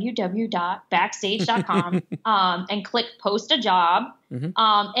www.backstage.com and click post a job. Mm-hmm.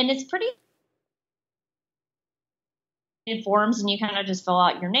 And it's pretty forms, and you kind of just fill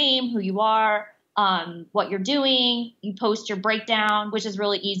out your name, who you are, what you're doing. You post your breakdown, which is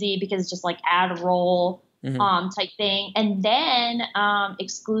really easy because it's just add a roll Mm-hmm. type thing. And then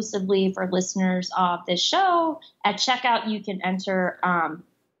exclusively for listeners of this show, at checkout, you can enter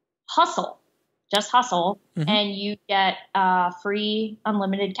Hustle. Just Hustle, Mm-hmm. and you get free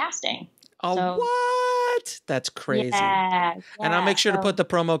unlimited casting. Oh, what? That's crazy. Yeah, and I'll make sure to put the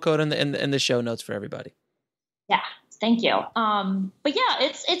promo code in the show notes for everybody. Yeah, thank you. But yeah,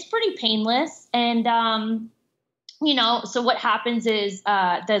 it's pretty painless, and so what happens is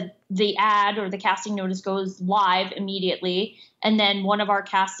the ad or the casting notice goes live immediately, and then one of our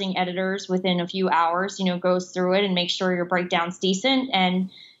casting editors within a few hours, goes through it and makes sure your breakdown's decent. And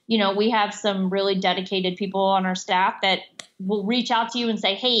we have some really dedicated people on our staff that will reach out to you and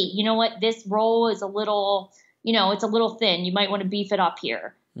say, hey, you know what, this role is a little, it's a little thin. You might want to beef it up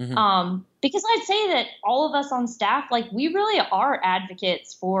here. Mm-hmm. Because I'd say that all of us on staff, we really are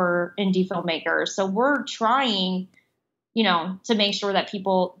advocates for indie filmmakers. So we're trying, to make sure that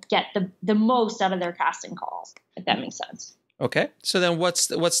people get the most out of their casting calls, if that makes sense. Okay. So then what's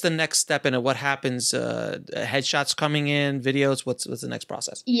the next step in it? What happens? Headshots coming in, videos? What's the next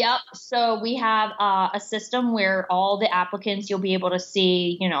process? Yep. So we have a system where all the applicants, you'll be able to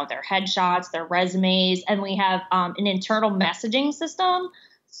see, their headshots, their resumes, and we have an internal messaging system.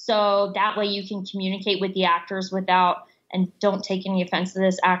 So that way you can communicate with the actors without, and don't take any offense to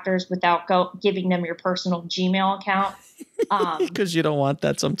this, actors, without giving them your personal Gmail account. Because you don't want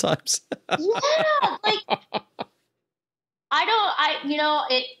that sometimes. Yeah. Like,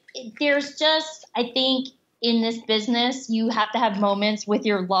 there's just, I think in this business, you have to have moments with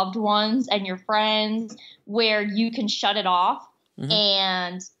your loved ones and your friends where you can shut it off. Mm-hmm.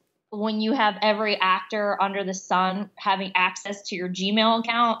 And when you have every actor under the sun having access to your Gmail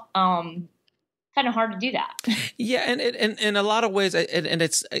account, kind of hard to do that. Yeah. And in a lot of ways, and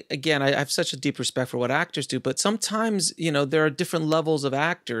it's, again, I have such a deep respect for what actors do, but sometimes, there are different levels of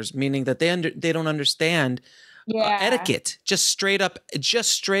actors, meaning that they don't understand etiquette, just straight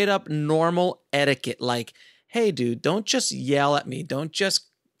up normal etiquette. Like, hey, dude, don't just yell at me. Don't just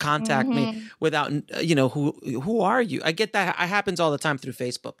contact me without, who are you? I get that. It happens all the time through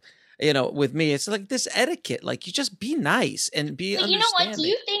Facebook. With me, it's like this etiquette. Like, you just be nice and be understanding. You know what? Do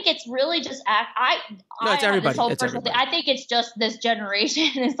you think it's really just No, it's everybody. It's everybody. I think it's just this generation.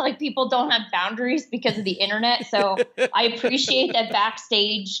 It's like people don't have boundaries because of the internet. So I appreciate that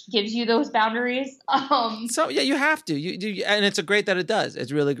Backstage gives you those boundaries. So yeah, you have to. You do, and it's great that it does.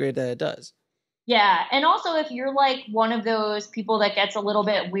 It's really great that it does. Yeah. And also, if you're like one of those people that gets a little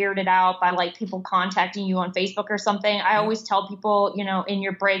bit weirded out by like people contacting you on Facebook or something, I always tell people, in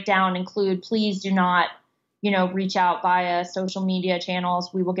your breakdown, include, please do not, reach out via social media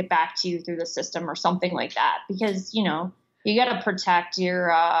channels. We will get back to you through the system or something like that, because, you got to protect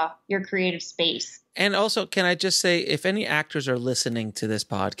your creative space. And also, can I just say, if any actors are listening to this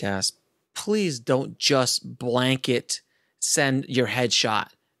podcast, please don't just blanket send your headshot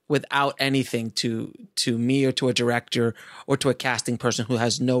without anything to me or to a director or to a casting person who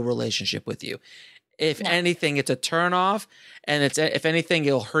has no relationship with you. If anything, it's a turnoff, and if anything,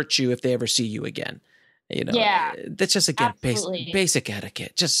 it'll hurt you if they ever see you again. Yeah, that's just, again, basic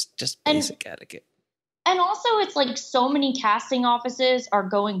etiquette, just basic etiquette. And also, it's like so many casting offices are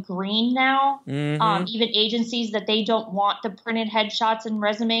going green now. Mm-hmm. Even agencies that they don't want the printed headshots and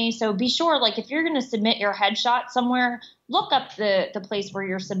resumes. So be sure, like, if you're going to submit your headshot somewhere, look up the place where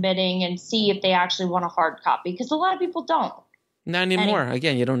you're submitting and see if they actually want a hard copy, because a lot of people don't. Not anymore.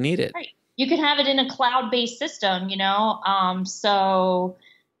 Again, you don't need it. Right. You can have it in a cloud-based system, So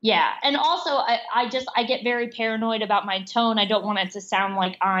yeah. And also, I get very paranoid about my tone. I don't want it to sound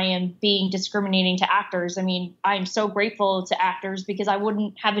like I am being discriminating to actors. I mean, I'm so grateful to actors because I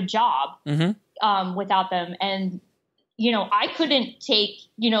wouldn't have a job without them. And, I couldn't take,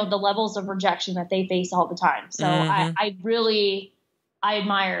 the levels of rejection that they face all the time. So I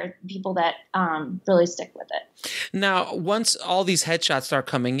admire people that really stick with it. Now, once all these headshots start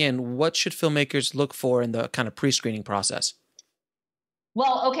coming in, what should filmmakers look for in the kind of pre-screening process?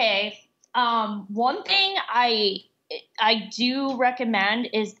 Well, okay. One thing I do recommend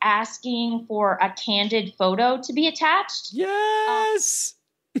is asking for a candid photo to be attached. Yes.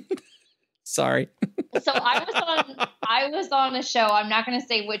 Sorry. So I was on a show. I'm not going to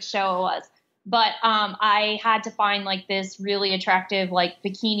say which show it was, but I had to find like this really attractive like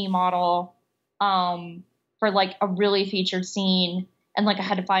bikini model for like a really featured scene, and like I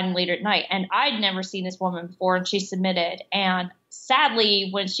had to find him later at night. And I'd never seen this woman before, and she submitted. And sadly,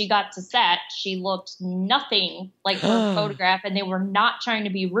 when she got to set, she looked nothing like her photograph, and they were not trying to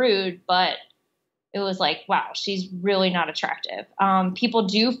be rude, but it was like, wow, she's really not attractive. People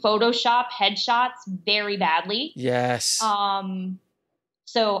do Photoshop headshots very badly. Yes.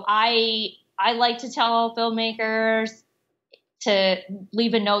 So I like to tell filmmakers to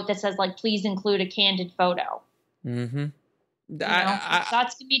leave a note that says like, please include a candid photo. Mm-hmm.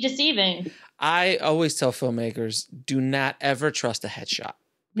 Shots can be deceiving. I always tell filmmakers, do not ever trust a headshot.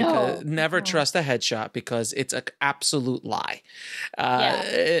 Never trust a headshot, because it's an absolute lie.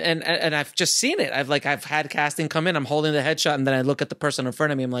 And I've just seen it. I've had casting come in. I'm holding the headshot, and then I look at the person in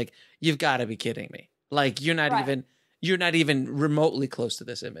front of me. I'm like, you've got to be kidding me. Like, you're not even remotely close to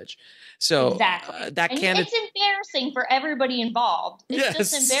this image. So exactly. It's embarrassing for everybody involved. It's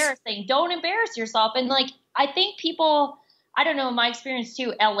just embarrassing. Don't embarrass yourself. And like, I think people, I don't know, in my experience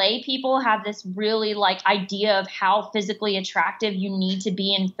too, LA people have this really like idea of how physically attractive you need to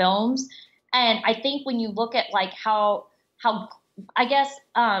be in films. And I think when you look at like how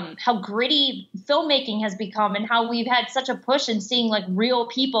gritty filmmaking has become, and how we've had such a push in seeing like real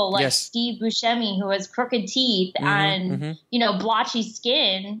people like Steve Buscemi, who has crooked teeth and, blotchy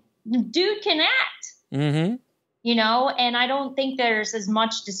skin, dude can act. Mm-hmm. and I don't think there's as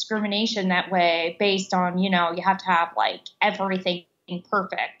much discrimination that way based on, you have to have like everything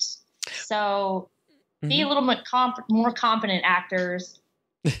perfect. So be a little bit more competent actors.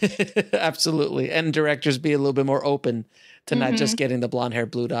 Absolutely. And directors be a little bit more open to not just getting the blonde hair,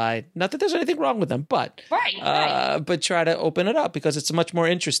 blue eye. Not that there's anything wrong with them, but but try to open it up because it's much more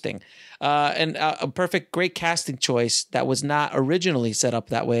interesting. And a perfect, great casting choice that was not originally set up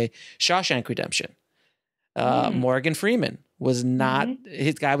that way. Shawshank Redemption. Morgan Freeman was not,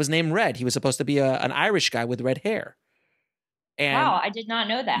 his guy was named Red. He was supposed to be an Irish guy with red hair. And wow, I did not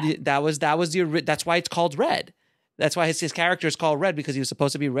know that. That's why it's called Red. That's why his character is called Red, because he was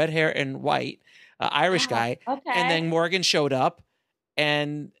supposed to be red hair and white, Irish guy. Okay. And then Morgan showed up,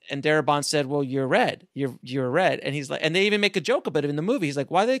 and Darabont said, "Well, you're Red. You're Red." And he's like, and they even make a joke about it in the movie. He's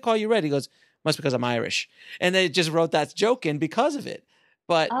like, "Why do they call you Red?" He goes, "Must because I'm Irish." And they just wrote that joke in because of it.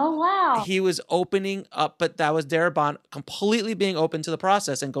 But oh wow, he was opening up. But that was Darabont completely being open to the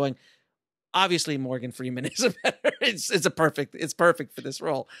process and going, obviously Morgan Freeman is a better. It's perfect for this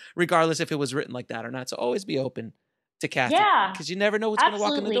role, regardless if it was written like that or not. So always be open to casting, because you never know what's going to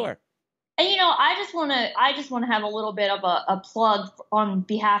walk in the door. And I just want to have a little bit of a plug on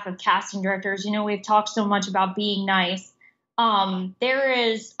behalf of casting directors. We've talked so much about being nice. There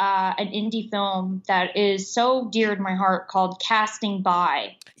is an indie film that is so dear to my heart called Casting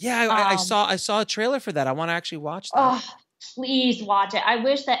By. Yeah, I saw a trailer for that. I want to actually watch that. Oh, please watch it. I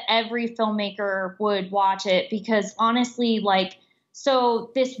wish that every filmmaker would watch it, because honestly,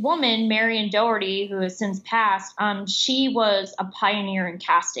 so this woman, Marion Doherty, who has since passed, she was a pioneer in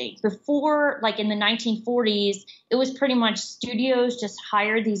casting. Before, in the 1940s, it was pretty much studios just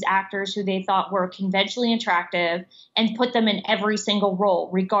hired these actors who they thought were conventionally attractive and put them in every single role,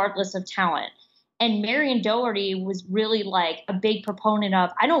 regardless of talent. And Marion Doherty was really a big proponent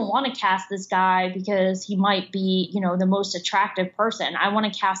of, I don't want to cast this guy because he might be, the most attractive person. I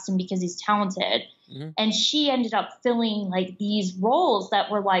want to cast him because he's talented. Mm-hmm. And she ended up filling these roles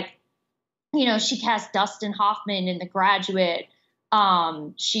that were she cast Dustin Hoffman in The Graduate.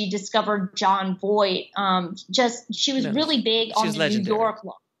 She discovered John Voight. She was really big on the legendary. New York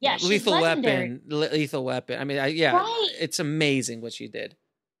law. Yeah, Lethal Weapon. I mean, right. It's amazing what she did.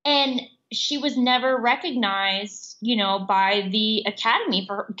 And she was never recognized, by the Academy.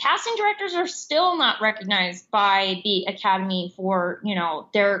 For casting directors are still not recognized by the Academy for,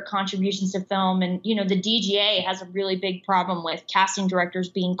 their contributions to film. And, the DGA has a really big problem with casting directors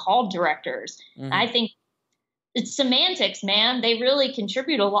being called directors. Mm-hmm. I think it's semantics, man. They really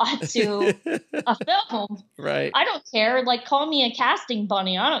contribute a lot to a film. Right. I don't care. Call me a casting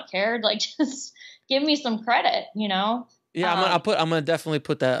bunny. I don't care. Just give me some credit, Yeah, I'm gonna definitely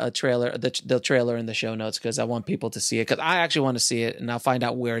put the trailer in the show notes, because I want people to see it, because I actually want to see it, and I'll find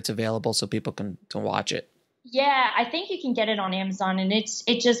out where it's available so people can watch it. Yeah, I think you can get it on Amazon, and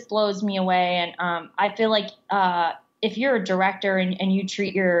it just blows me away. And I feel like if you're a director and you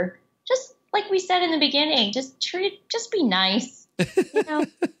treat just like we said in the beginning, just be nice,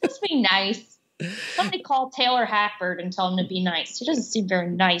 just be nice. Somebody call Taylor Hackford and tell him to be nice. He doesn't seem very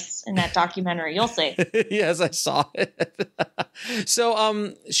nice in that documentary. You'll see. Yes, I saw it. So,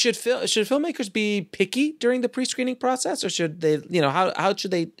 should filmmakers be picky during the pre-screening process, or should they, how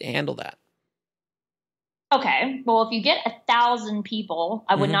should they handle that? Okay. Well, if you get 1,000 people,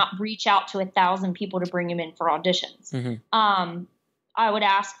 I would not reach out to 1,000 people to bring them in for auditions. Mm-hmm. I would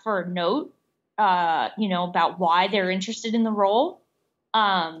ask for a note, about why they're interested in the role.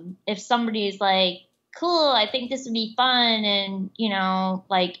 If somebody's cool, I think this would be fun, and,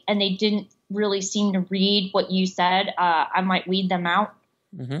 and they didn't really seem to read what you said, I might weed them out.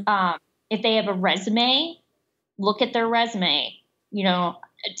 Mm-hmm. If they have a resume, look at their resume.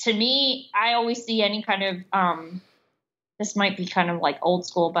 To me, I always see any kind of, this might be kind of old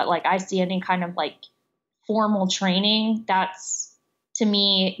school, but I see any kind of formal training. That's, to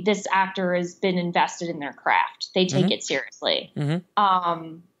me, this actor has been invested in their craft. They take it seriously.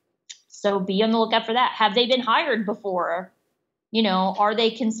 Mm-hmm. So be on the lookout for that. Have they been hired before? Are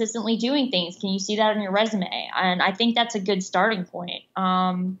they consistently doing things? Can you see that on your resume? And I think that's a good starting point.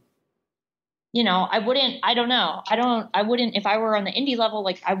 I wouldn't, if I were on the indie level,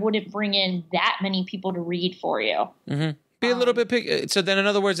 I wouldn't bring in that many people to read for you. Mm-hmm. Be a little bit picky. So then, in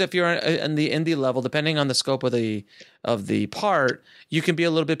other words, if you're in the indie level, depending on the scope of the part, you can be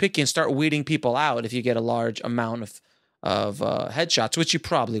a little bit picky and start weeding people out if you get a large amount of headshots, which you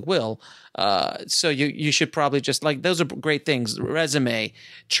probably will. So you should probably just those are great things: resume,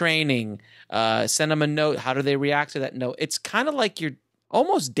 training, send them a note. How do they react to that note? It's kind of like you're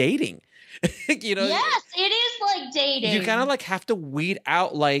almost dating. You know, yes, it is like dating. you kind of like have to weed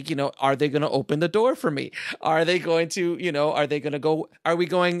out, like, you know, are they going to open the door for me? Are they going to, you know, are they going to go, are we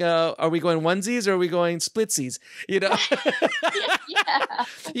going onesies or are we going splitsies? You know, Yeah,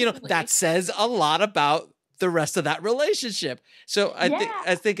 you know, totally. that says a lot about the rest of that relationship. So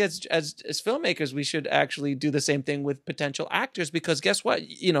I think as filmmakers, we should actually do the same thing with potential actors, because guess what?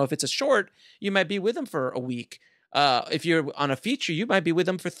 You know, if it's a short, you might be with them for a week. If you're on a feature, you might be with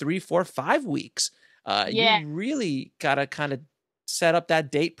them for 3, 4, 5 weeks. Yeah. You really gotta kind of set up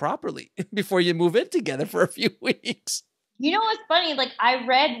that date properly before you move in together for a few weeks. You know what's funny? Like, I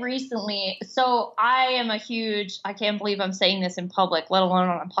read recently, so I can't believe I'm saying this in public, let alone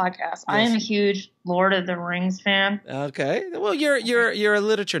on a podcast. Yes. I am a huge Lord of the Rings fan. Okay. Well, you're a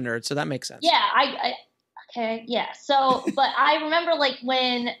literature nerd, so that makes sense. Yeah, okay, yeah. So, but I remember like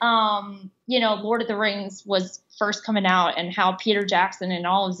when, you know, Lord of the Rings was first coming out, and how Peter Jackson in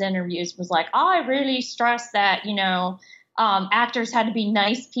all of his interviews was like, I really stress that, you know, actors had to be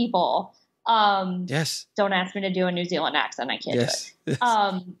nice people. Yes. Don't ask me to do a New Zealand accent. I can't do it. Yes.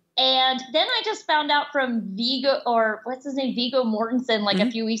 And then I just found out from Viggo Mortensen, like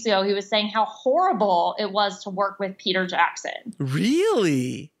a few weeks ago, he was saying how horrible it was to work with Peter Jackson.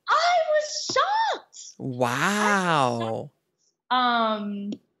 Really? I was shocked. Wow.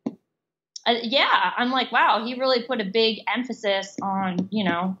 Yeah, I'm like, wow, he really put a big emphasis on, you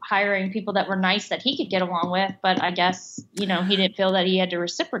know, hiring people that were nice that he could get along with. But I guess, you know, he didn't feel that he had to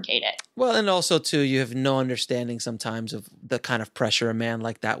reciprocate it. Well, and also, too, you have no understanding sometimes of the kind of pressure a man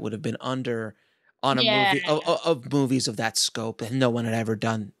like that would have been under on a movie of movies of that scope. And no one had ever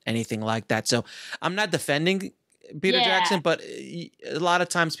done anything like that. So I'm not defending Peter Jackson, but a lot of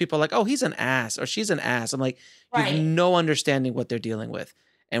times people are like, oh, he's an ass or she's an ass. I'm like, you have no understanding what they're dealing with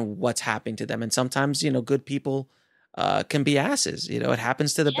and what's happening to them. And sometimes, you know, good people can be asses. You know, it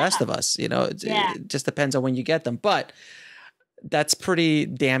happens to the best of us. You know, it just depends on when you get them. But that's pretty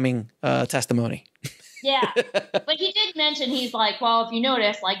damning testimony. Yeah. But he did mention, he's like, well, if you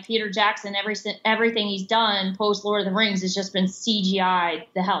notice, like Peter Jackson, everything he's done post Lord of the Rings has just been CGI'd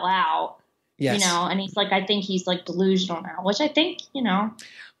the hell out. Yes. You know, and he's like, I think he's like delusional now, which I think, you know.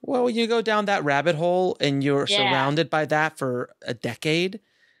 Well, when you go down that rabbit hole and you're surrounded by that for a decade,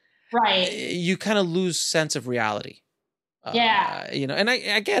 right, you kind of lose sense of reality. You know, and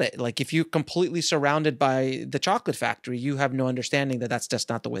I get it. Like, if you're completely surrounded by the chocolate factory, you have no understanding that that's just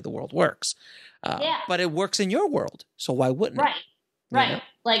not the way the world works. But it works in your world, so why wouldn't it? Right. You know?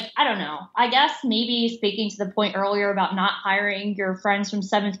 Like, I don't know. I guess maybe speaking to the point earlier about not hiring your friends from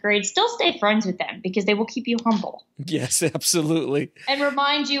 7th grade, still stay friends with them because they will keep you humble. Yes, absolutely. And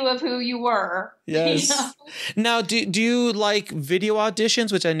remind you of who you were. Yes. You know? Now, do you like video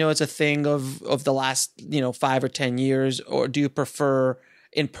auditions, which I know is a thing of the last, you know, 5 or 10 years, or do you prefer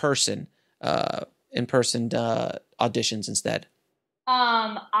in-person auditions instead?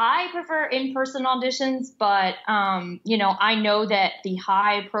 I prefer in-person auditions, but, you know, I know that the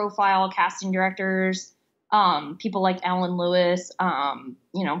high-profile casting directors, people like Alan Lewis,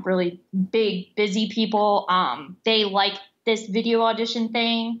 you know, really big, busy people, they like this video audition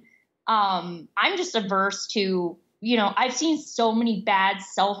thing. I'm just averse to, you know, I've seen so many bad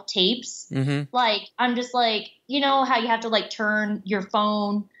self-tapes. Mm-hmm. Like, I'm just like, you know how you have to, like, turn your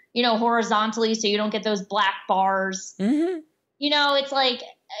phone, you know, horizontally so you don't get those black bars. Mm-hmm. You know, it's like,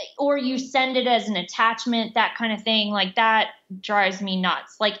 or you send it as an attachment, that kind of thing. Like, that drives me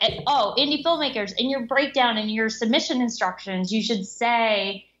nuts. Like, indie filmmakers, in your breakdown, in your submission instructions, you should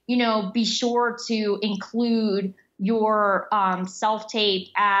say, you know, be sure to include your self-tape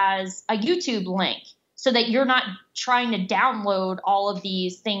as a YouTube link so that you're not trying to download all of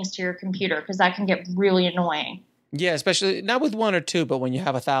these things to your computer, because that can get really annoying. Yeah, especially not with 1 or 2, but when you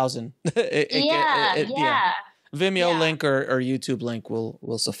have 1,000. Yeah. Vimeo link or YouTube link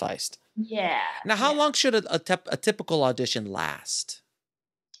will suffice. Yeah. Now, how long should a typical audition last?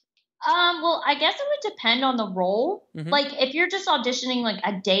 Well, I guess it would depend on the role. Mm-hmm. Like, if you're just auditioning like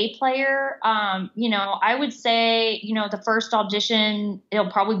a day player, you know, I would say, you know, the first audition,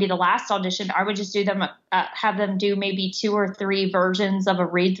 it'll probably be the last audition. I would just do them, have them do maybe 2 or 3 versions of a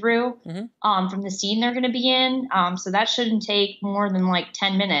read through from the scene they're going to be in. So that shouldn't take more than like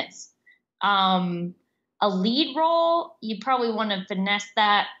 10 minutes. A lead role, you probably want to finesse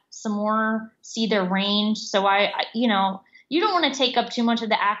that some more, see their range. So you know, you don't want to take up too much of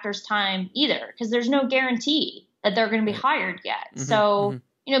the actor's time either, because there's no guarantee that they're going to be hired yet. Mm-hmm, so,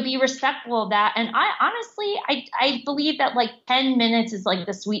 you know, be respectful of that. And I honestly, I believe that like 10 minutes is like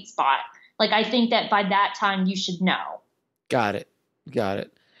the sweet spot. Like, I think that by that time you should know. Got it.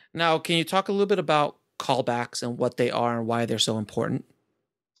 Now, can you talk a little bit about callbacks and what they are and why they're so important?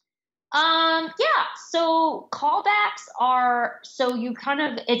 Yeah. So callbacks are, so you kind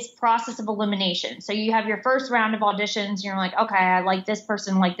of, it's process of elimination. So you have your first round of auditions. And you're like, okay, I like this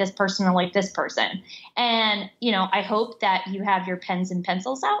person, like this person, or like this person. And, I hope that you have your pens and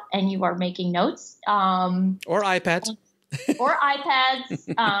pencils out and you are making notes. Or iPads. Or iPads.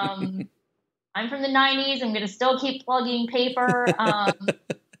 I'm from the 90s. I'm going to still keep plugging paper.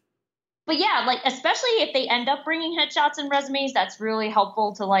 But yeah, like, especially if they end up bringing headshots and resumes, that's really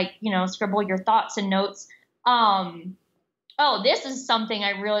helpful to, like, scribble your thoughts and notes. Oh, this is something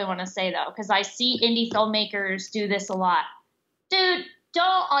I really want to say, though, because I see indie filmmakers do this a lot. Dude,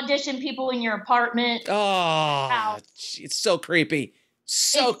 don't audition people in your apartment. Oh, it's so creepy. It's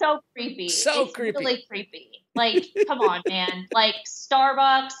so creepy. It's really creepy. Like, come on, man. Like,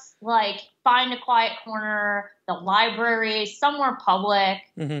 Starbucks, like, find a quiet corner, the library, somewhere public.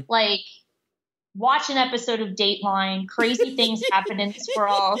 Mm-hmm. Like, watch an episode of Dateline. Crazy things happen in this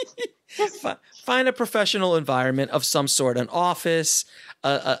world. Find a professional environment of some sort, an office,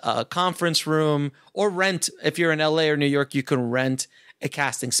 a conference room, or rent. If you're in LA or New York, you can rent a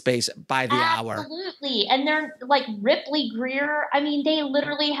casting space by the hour. Absolutely. And they're like Ripley Greer. I mean, they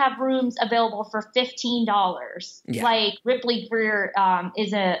literally have rooms available for $15. Yeah. Like, Ripley Greer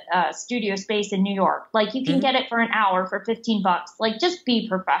is a studio space in New York. Like, you can get it for an hour for $15. Like, just be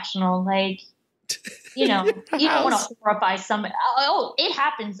professional. Like, you don't want to horrify somebody. Oh, it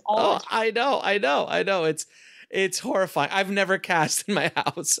happens all the time. I know. It's horrifying. I've never cast in my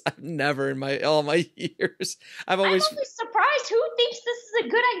house. I've never in all my years. I'm always surprised. Who thinks this is a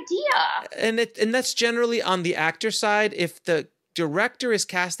good idea? And that's generally on the actor side. If the director is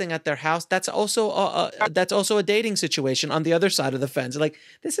casting at their house, that's also a dating situation on the other side of the fence. Like,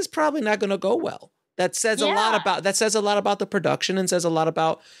 this is probably not going to go well. That says a lot about the production and says a lot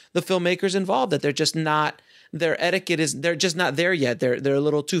about the filmmakers involved, that they're just not, their etiquette is, they're just not there yet. They're a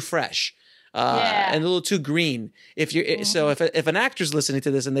little too fresh. And a little too green. So if an actor's listening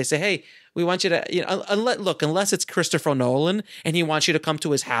to this and they say, "Hey, we want you to," unless it's Christopher Nolan and he wants you to come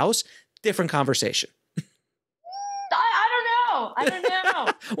to his house, different conversation. I don't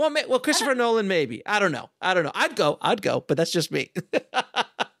know. well, Christopher Nolan, maybe. I don't know. I'd go, but that's just me.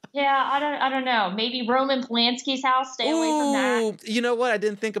 Yeah, I don't know. Maybe Roman Polanski's house. Stay away from that. You know what? I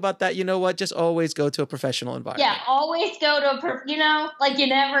didn't think about that. You know what? Just always go to a professional environment. Yeah, always go to like, you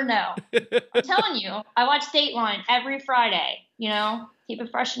never know. I'm telling you, I watch Dateline every Friday. Keep it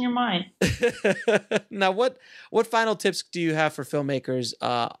fresh in your mind. Now, what final tips do you have for filmmakers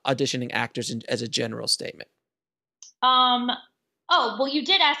auditioning actors as a general statement? Oh, well, you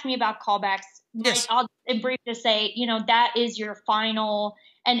did ask me about callbacks. Yes. I'll in brief to say, that is your final.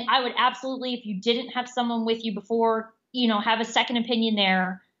 And I would absolutely, if you didn't have someone with you before, have a second opinion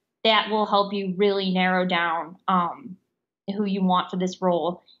there. That will help you really narrow down who you want for this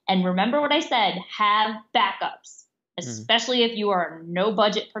role. And remember what I said, have backups, especially if you are a no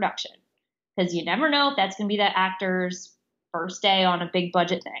budget production, because you never know if that's going to be that actor's first day on a big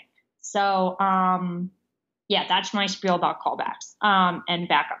budget thing. So, yeah, that's my spiel about callbacks and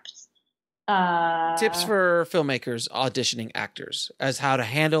backups. Tips for filmmakers auditioning actors as how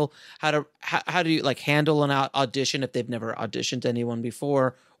do you handle an audition if they've never auditioned anyone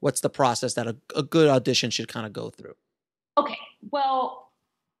before? What's the process that a good audition should kind of go through? Okay, well,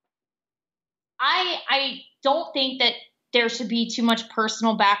 I don't think that there should be too much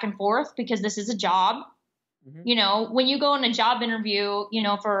personal back and forth, because this is a job. Mm-hmm. When you go in a job interview,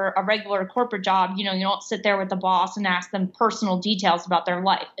 for a regular corporate job, you don't sit there with the boss and ask them personal details about their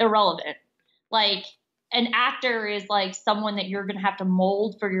life. Irrelevant. Like, an actor is like someone that you're going to have to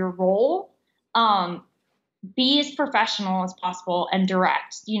mold for your role. Be as professional as possible and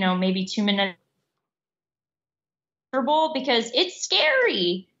direct, maybe 2 minutes. Because it's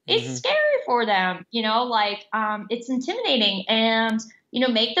scary. It's scary for them, it's intimidating, and,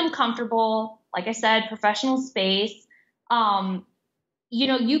 make them comfortable. Like I said, professional space.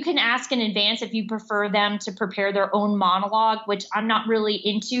 You can ask in advance if you prefer them to prepare their own monologue, which I'm not really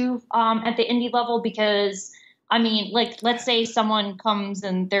into at the indie level, because, let's say someone comes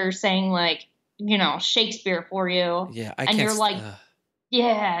and they're saying, like, Shakespeare for you. Yeah, you're like,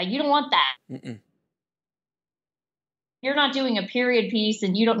 yeah, you don't want that. Mm-mm. You're not doing a period piece,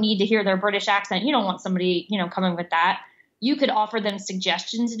 and you don't need to hear their British accent. You don't want somebody, coming with that. You could offer them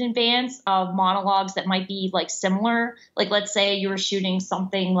suggestions in advance of monologues that might be like similar. Like, let's say you were shooting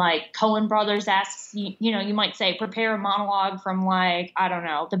something like Coen Brothers asks, you might say, prepare a monologue from, like, I don't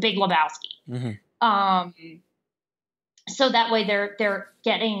know, The Big Lebowski. Mm-hmm. So that way they're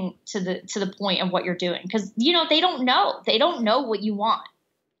getting to the point of what you're doing. 'Cause, they don't know what you want.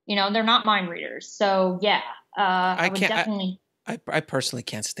 They're not mind readers. So yeah, I I personally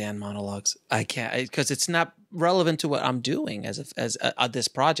can't stand monologues. I can't, because it's not relevant to what I'm doing as this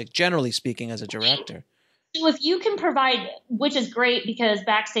project, generally speaking, as a director. So if you can provide, which is great because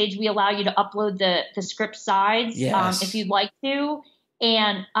Backstage, we allow you to upload the script sides if you'd like to.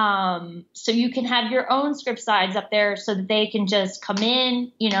 And so you can have your own script sides up there so that they can just come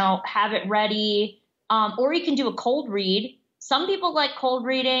in, have it ready. Or you can do a cold read. Some people like cold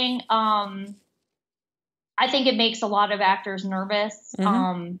reading. I think it makes a lot of actors nervous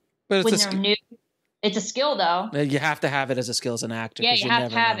when they're new. It's a skill, though. You have to have it as a skill as an actor. Yeah, you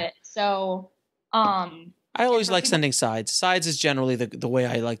have to have it. So I always like sending sides. Sides is generally the way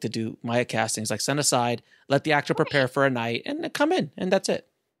I like to do my castings. Like send a side, let the actor prepare for a night, and come in, and that's it.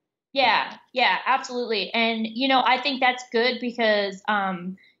 Yeah, absolutely. And I think that's good because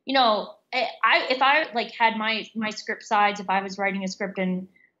if I like had my script sides, if I was writing a script and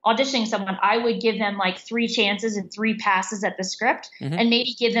auditioning someone, I would give them like 3 chances and 3 passes at the script, and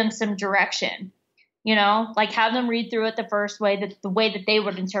maybe give them some direction. Like have them read through it the first way, the way that they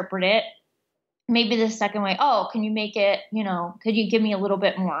would interpret it. Maybe the second way, can you make it, could you give me a little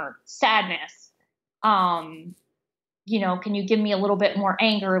bit more sadness? Can you give me a little bit more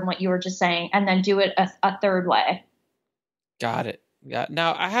anger in what you were just saying? And then do it a third way. Got it. Yeah.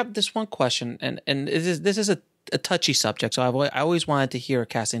 Now I have this one question, and this is a touchy subject. So I always wanted to hear a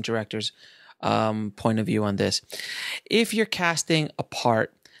casting director's point of view on this. If you're casting a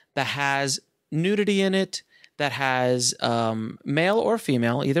part that has nudity in it, that has male or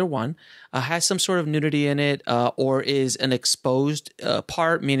female, either one, has some sort of nudity in it, or is an exposed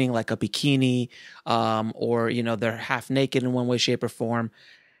part, meaning like a bikini, or they're half naked in one way, shape, or form.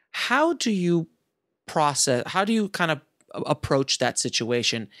 How do you kind of approach that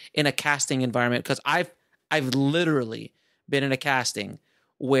situation in a casting environment? Because I've literally been in a casting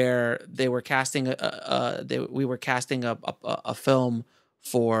where they were casting we were casting a film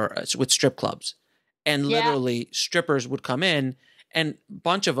with strip clubs. And literally strippers would come in, and a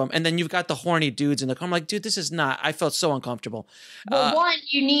bunch of them. And then you've got the horny dudes in the car. I'm like, dude, this is not, I felt so uncomfortable. Well,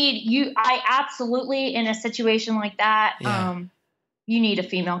 I absolutely, in a situation like that, you need a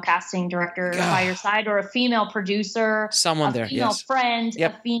female casting director by your side, or a female producer, someone a female friend, a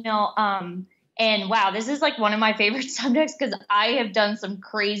female, and wow, this is like one of my favorite subjects because I have done some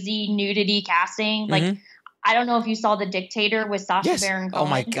crazy nudity casting. Like, I don't know if you saw The Dictator with Sacha Baron Cohen. Oh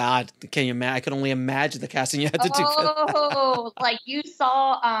my God. Can you imagine? I can only imagine the casting you had to do. Oh, like you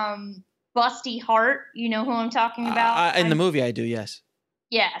saw Busty Heart. You know who I'm talking about? In the movie, I do, yes.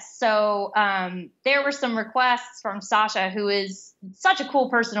 Yes. So there were some requests from Sacha, who is such a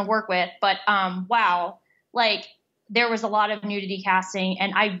cool person to work with. But wow, like there was a lot of nudity casting.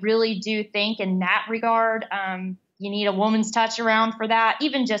 And I really do think in that regard, you need a woman's touch around for that.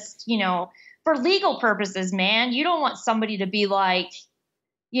 Even just, for legal purposes, man, you don't want somebody to be like,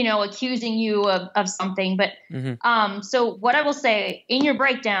 accusing you of something. But so what I will say in your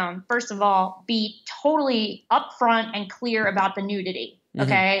breakdown, first of all, be totally upfront and clear about the nudity.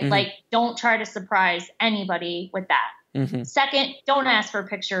 Okay. Like don't try to surprise anybody with that. Second, don't ask for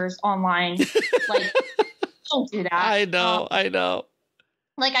pictures online. Like don't do that. I know.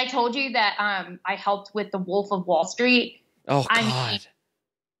 Like I told you that I helped with The Wolf of Wall Street. Oh God.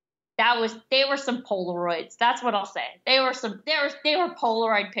 They were some Polaroids. That's what I'll say. They were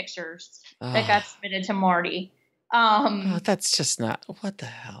Polaroid pictures that got submitted to Marty. That's just not, what the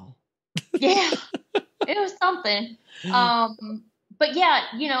hell? Yeah, it was something. But yeah,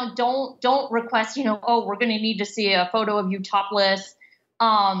 don't request, we're going to need to see a photo of you topless.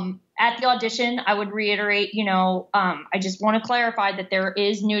 At the audition, I would reiterate, I just want to clarify that there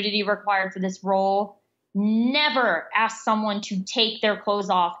is nudity required for this role. Never ask someone to take their clothes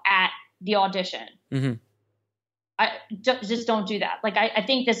off at the audition. Just don't do that. Like, I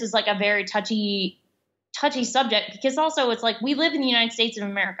think this is like a very touchy subject because also it's like we live in the United States of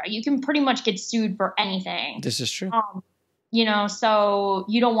America. You can pretty much get sued for anything. This is true. So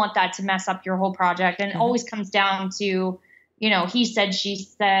you don't want that to mess up your whole project. And it always comes down to, he said, she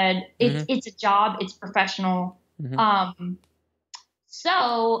said, it's a job, it's professional.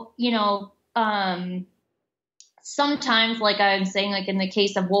 Sometimes, like I'm saying, like in the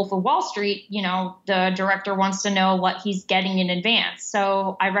case of Wolf of Wall Street, the director wants to know what he's getting in advance.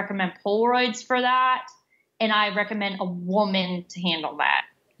 So I recommend Polaroids for that. And I recommend a woman to handle that.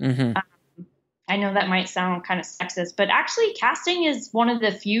 I know that might sound kind of sexist, but actually casting is one of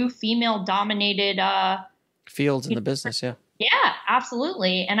the few female dominated fields in the business. Yeah. Yeah,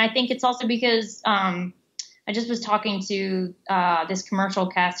 absolutely. And I think it's also because I just was talking to this commercial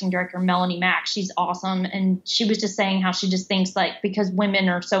casting director, Melanie Mack. She's awesome. And she was just saying how she just thinks like because women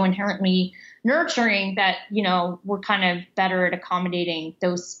are so inherently nurturing that, we're kind of better at accommodating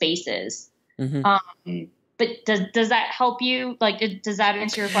those spaces. Mm-hmm. But does that help you? Like, does that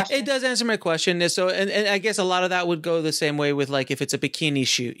answer your question? It does answer my question. So, and I guess a lot of that would go the same way with like, if it's a bikini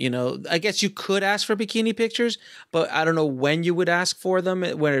shoot, I guess you could ask for bikini pictures, but I don't know when you would ask for them,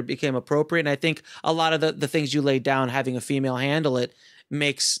 when it became appropriate. And I think a lot of the things you laid down, having a female handle it,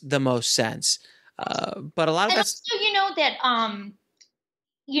 makes the most sense. But a lot of that's also, that,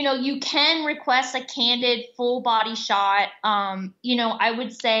 you can request a candid full body shot. I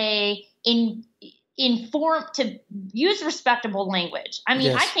would say inform to use respectable language. I mean,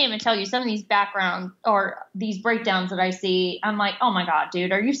 yes. I can't even tell you some of these background or these breakdowns that I see. I'm like, oh my God,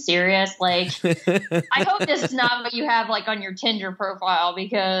 dude, are you serious? Like, I hope this is not what you have like on your Tinder profile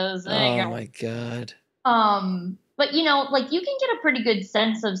because, oh my God. But, like you can get a pretty good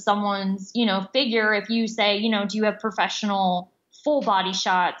sense of someone's, figure if you say, do you have professional full body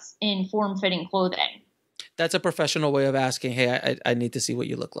shots in form-fitting clothing? That's a professional way of asking, hey, I need to see what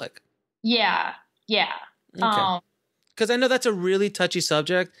you look like. Yeah. Yeah. Okay. Because I know that's a really touchy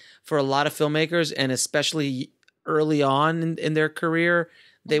subject for a lot of filmmakers, and especially early on in their career,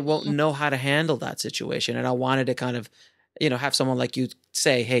 they won't know how to handle that situation. And I wanted to kind of, have someone like you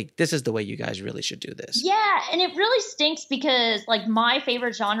say, hey, this is the way you guys really should do this. Yeah. And it really stinks because like my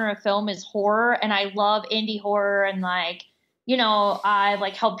favorite genre of film is horror, and I love indie horror, and like, I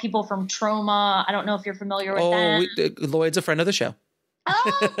like help people from Trauma. I don't know if you're familiar with them. Lloyd's a friend of the show.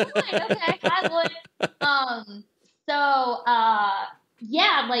 Oh, Lloyd. Okay. Hi, Lloyd.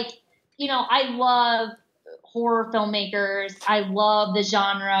 Yeah, like, I love horror filmmakers. I love the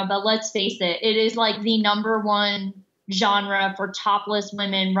genre, but let's face it, it is like the number one genre for topless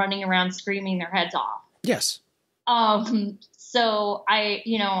women running around screaming their heads off. Yes. So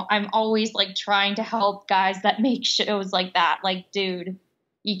I'm always like trying to help guys that make shows like that. Like, dude,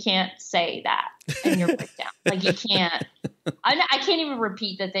 you can't say that in your breakdown. Like, you can't. I can't even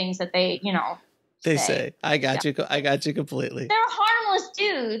repeat the things that they say. I got you completely. They're harmless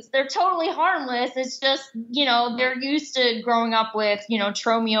dudes. They're totally harmless. It's just, they're used to growing up with,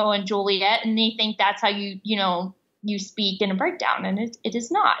 Romeo and Juliet, and they think that's how you speak in a breakdown, and it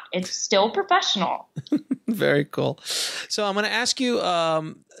is not. It's still professional. Very cool. So I'm going to ask you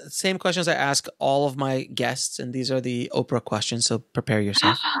same questions I ask all of my guests, and these are the Oprah questions, so prepare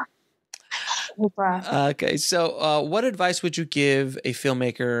yourself. Oprah. Okay, so what advice would you give a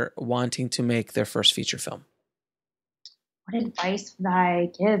filmmaker wanting to make their first feature film? What advice would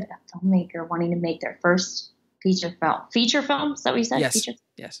I give a filmmaker wanting to make their first feature film? Feature film? Is that what you said? Yes. Feature?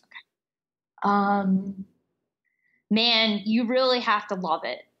 Yes. Okay. Man, you really have to love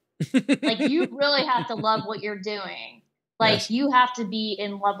it. Like, you really have to love what you're doing. Like, yes. You have to be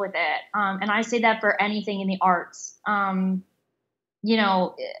in love with it. And I say that for anything in the arts.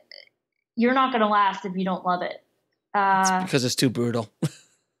 You're not going to last if you don't love it. It's because it's too brutal.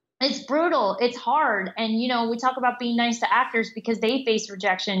 It's brutal. It's hard. And, we talk about being nice to actors because they face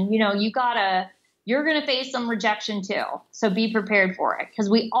rejection. You're going to face some rejection too. So be prepared for it, because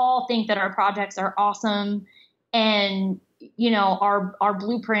we all think that our projects are awesome and, our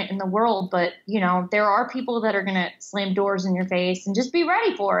blueprint in the world. But, there are people that are going to slam doors in your face, and just be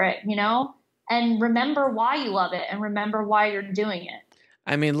ready for it, and remember why you love it and remember why you're doing it.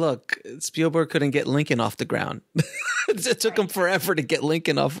 I mean, look, Spielberg couldn't get Lincoln off the ground. It took him forever to get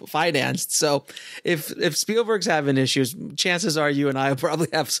Lincoln financed. So if Spielberg's having issues, chances are you and I will probably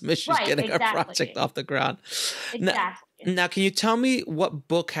have some issues getting our project off the ground. Exactly. Now, can you tell me what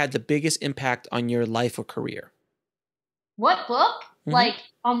book had the biggest impact on your life or career? What book? Mm-hmm. Like,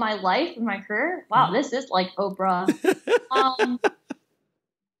 on my life and my career? Wow, mm-hmm. This is like Oprah.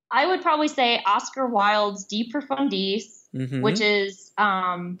 I would probably say Oscar Wilde's De Profundis, mm-hmm. which is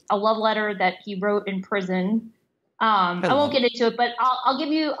a love letter that he wrote in prison. I won't get into it, but I'll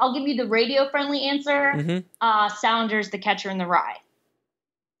give you the radio friendly answer. Mm-hmm. Salinger's The Catcher in the Rye.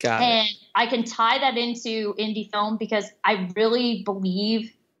 Got and it. I can tie that into indie film because I really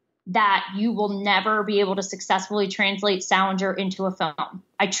believe that you will never be able to successfully translate Salinger into a film.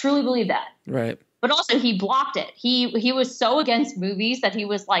 I truly believe that. Right. But also he blocked it. He was so against movies that he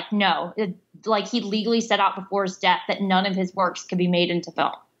was like, no, he legally set out before his death that none of his works could be made into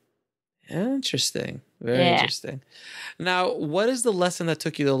film. Interesting. Very interesting. Now, what is the lesson that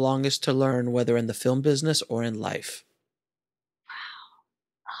took you the longest to learn, whether in the film business or in life?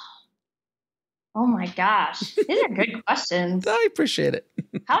 Oh my gosh. These are good questions. I appreciate it.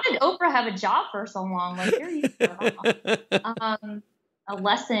 How did Oprah have a job for so long? Like, here you go. A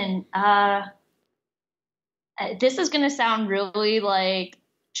lesson. This is going to sound really like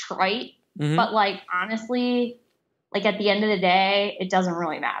trite, mm-hmm. but like, honestly, like at the end of the day, it doesn't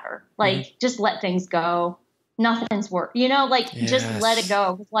really matter. Like just let things go. Nothing's work, like just let it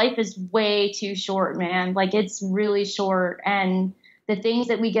go. 'Cause life is way too short, man. Like it's really short. And the things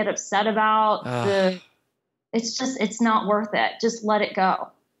that we get upset about, it's not worth it. Just let it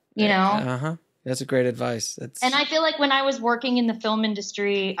go, That's a great advice. And I feel like when I was working in the film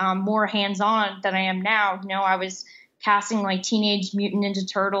industry, more hands-on than I am now, I was casting like Teenage Mutant Ninja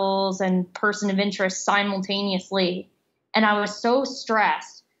Turtles and Person of Interest simultaneously. And I was so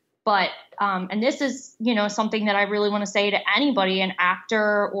stressed. But, and this is, something that I really want to say to anybody, an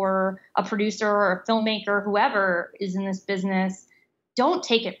actor or a producer or a filmmaker, whoever is in this business, don't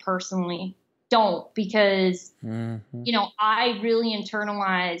take it personally. Don't, because, I really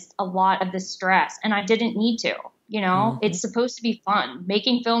internalized a lot of the stress and I didn't need to, it's supposed to be fun.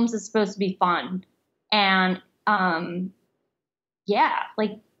 Making films is supposed to be fun. And,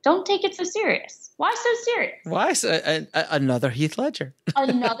 like, don't take it so serious. Why so serious? Why another Heath Ledger?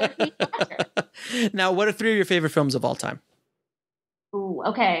 Another Heath Ledger. Now, what are 3 of your favorite films of all time? Ooh,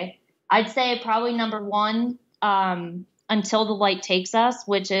 okay. I'd say probably number 1, Until the Light Takes Us,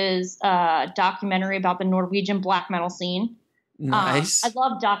 which is a documentary about the Norwegian black metal scene. Nice. I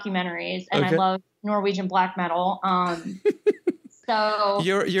love documentaries and I love Norwegian black metal. So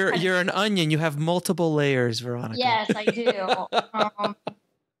you're an onion. You have multiple layers, Veronika. Yes, I do.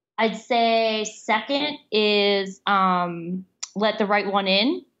 I'd say second is Let the Right One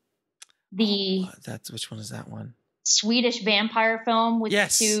In. Which one is that one? Swedish vampire film with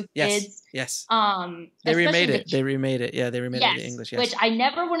 2 kids. Yes. They remade it. Yeah, they remade it in English. Yes. Which I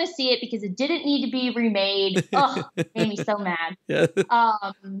never want to see it because it didn't need to be remade. Ugh, it made me so mad. Yeah.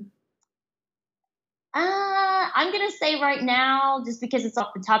 I'm gonna say right now, just because it's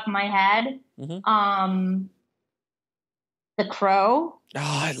off the top of my head, The Crow. Oh,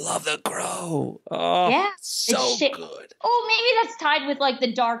 I love The Crow. Oh, yeah, so good. Oh, maybe that's tied with like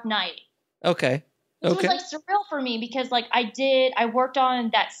The Dark Knight. Okay. It was like surreal for me because like I worked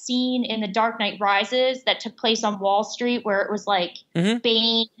on that scene in The Dark Knight Rises that took place on Wall Street where it was like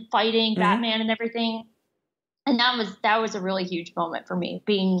Bane fighting Batman and everything. And that was a really huge moment for me,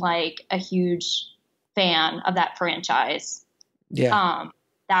 being like a huge fan of that franchise. Yeah.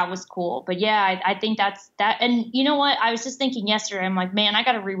 That was cool. But yeah, I think that's that. And you know what? I was just thinking yesterday, I'm like, man, I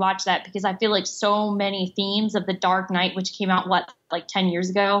got to rewatch that because I feel like so many themes of The Dark Knight, which came out, like 10 years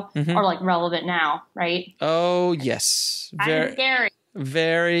ago, are like relevant now, right? Oh, yes. Very scary.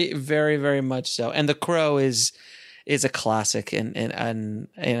 Very, very, very much so. And The Crow is a classic and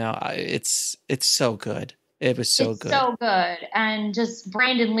it's so good. It was so good. So good. And just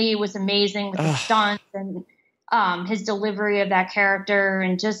Brandon Lee was amazing with the stunts and his delivery of that character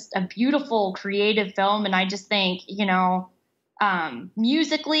and just a beautiful creative film. And I just think,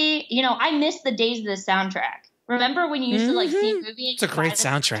 musically, I miss the days of the soundtrack. Remember when you used to like see a movie? It's a great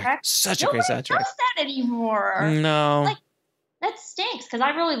soundtrack. Such a great soundtrack. Nobody does that anymore. No. Like, that stinks because I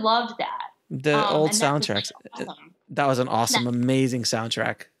really loved that. The old soundtracks. That was an awesome, amazing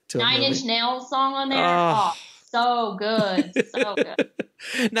soundtrack to a movie. 9 Inch Nails song on there. Oh, so good. So good.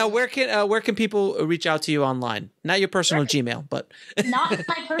 Now, where can people reach out to you online? Not your personal Gmail, but not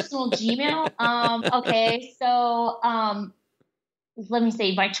my personal Gmail. Okay, so let me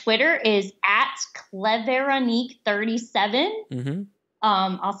say my Twitter is @Veronika37.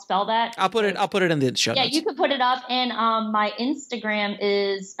 I'll spell that. I'll put it in the show notes. Yeah, you could put it up. And my Instagram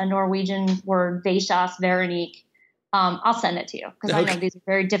is a Norwegian word, Vejas Veronik. I'll send it to you because I know these are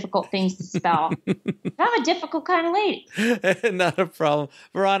very difficult things to spell. I'm a difficult kind of lady. Not a problem.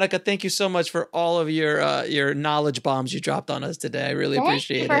 Veronika, thank you so much for all of your knowledge bombs you dropped on us today. I really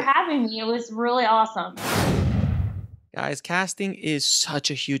appreciate it. Thank you for having me. It was really awesome. Guys, casting is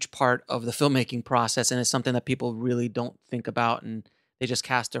such a huge part of the filmmaking process, and it's something that people really don't think about, and they just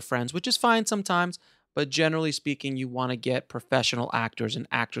cast their friends, which is fine sometimes. But generally speaking, you want to get professional actors and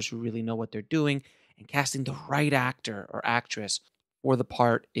actors who really know what they're doing. And casting the right actor or actress for the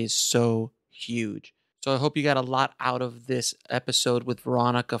part is so huge. So I hope you got a lot out of this episode with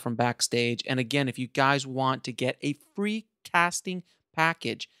Veronika from Backstage. And again, if you guys want to get a free casting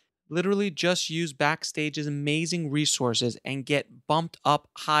package, literally just use Backstage's amazing resources and get bumped up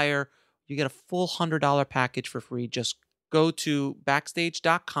higher. You get a full $100 package for free. Just go to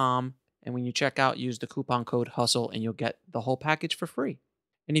backstage.com. And when you check out, use the coupon code HUSTLE and you'll get the whole package for free.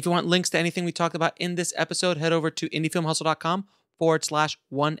 And if you want links to anything we talked about in this episode, head over to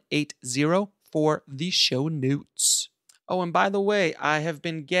indiefilmhustle.com/180 for the show notes. Oh, and by the way, I have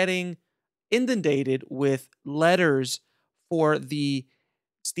been getting inundated with letters for the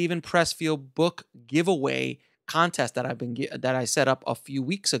Stephen Pressfield book giveaway contest that I set up a few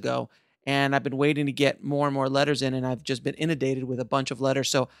weeks ago. and I've been waiting to get more and more letters in, and I've just been inundated with a bunch of letters.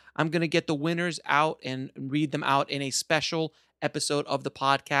 So I'm going to get the winners out and read them out in a special episode of the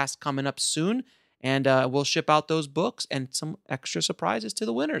podcast coming up soon. And we'll ship out those books and some extra surprises to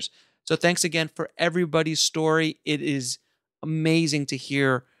the winners. So thanks again for everybody's story. It is amazing to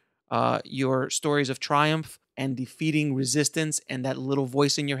hear your stories of triumph and defeating resistance and that little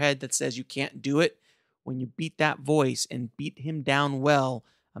voice in your head that says you can't do it. When you beat that voice and beat him down well,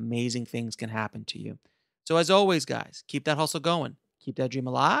 amazing things can happen to you. So as always, guys, keep that hustle going. Keep that dream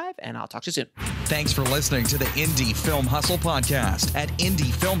alive, and I'll talk to you soon. Thanks for listening to the Indie Film Hustle podcast at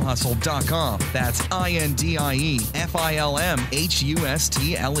indiefilmhustle.com. That's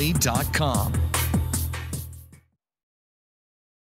INDIEFILMHUSTLE.com.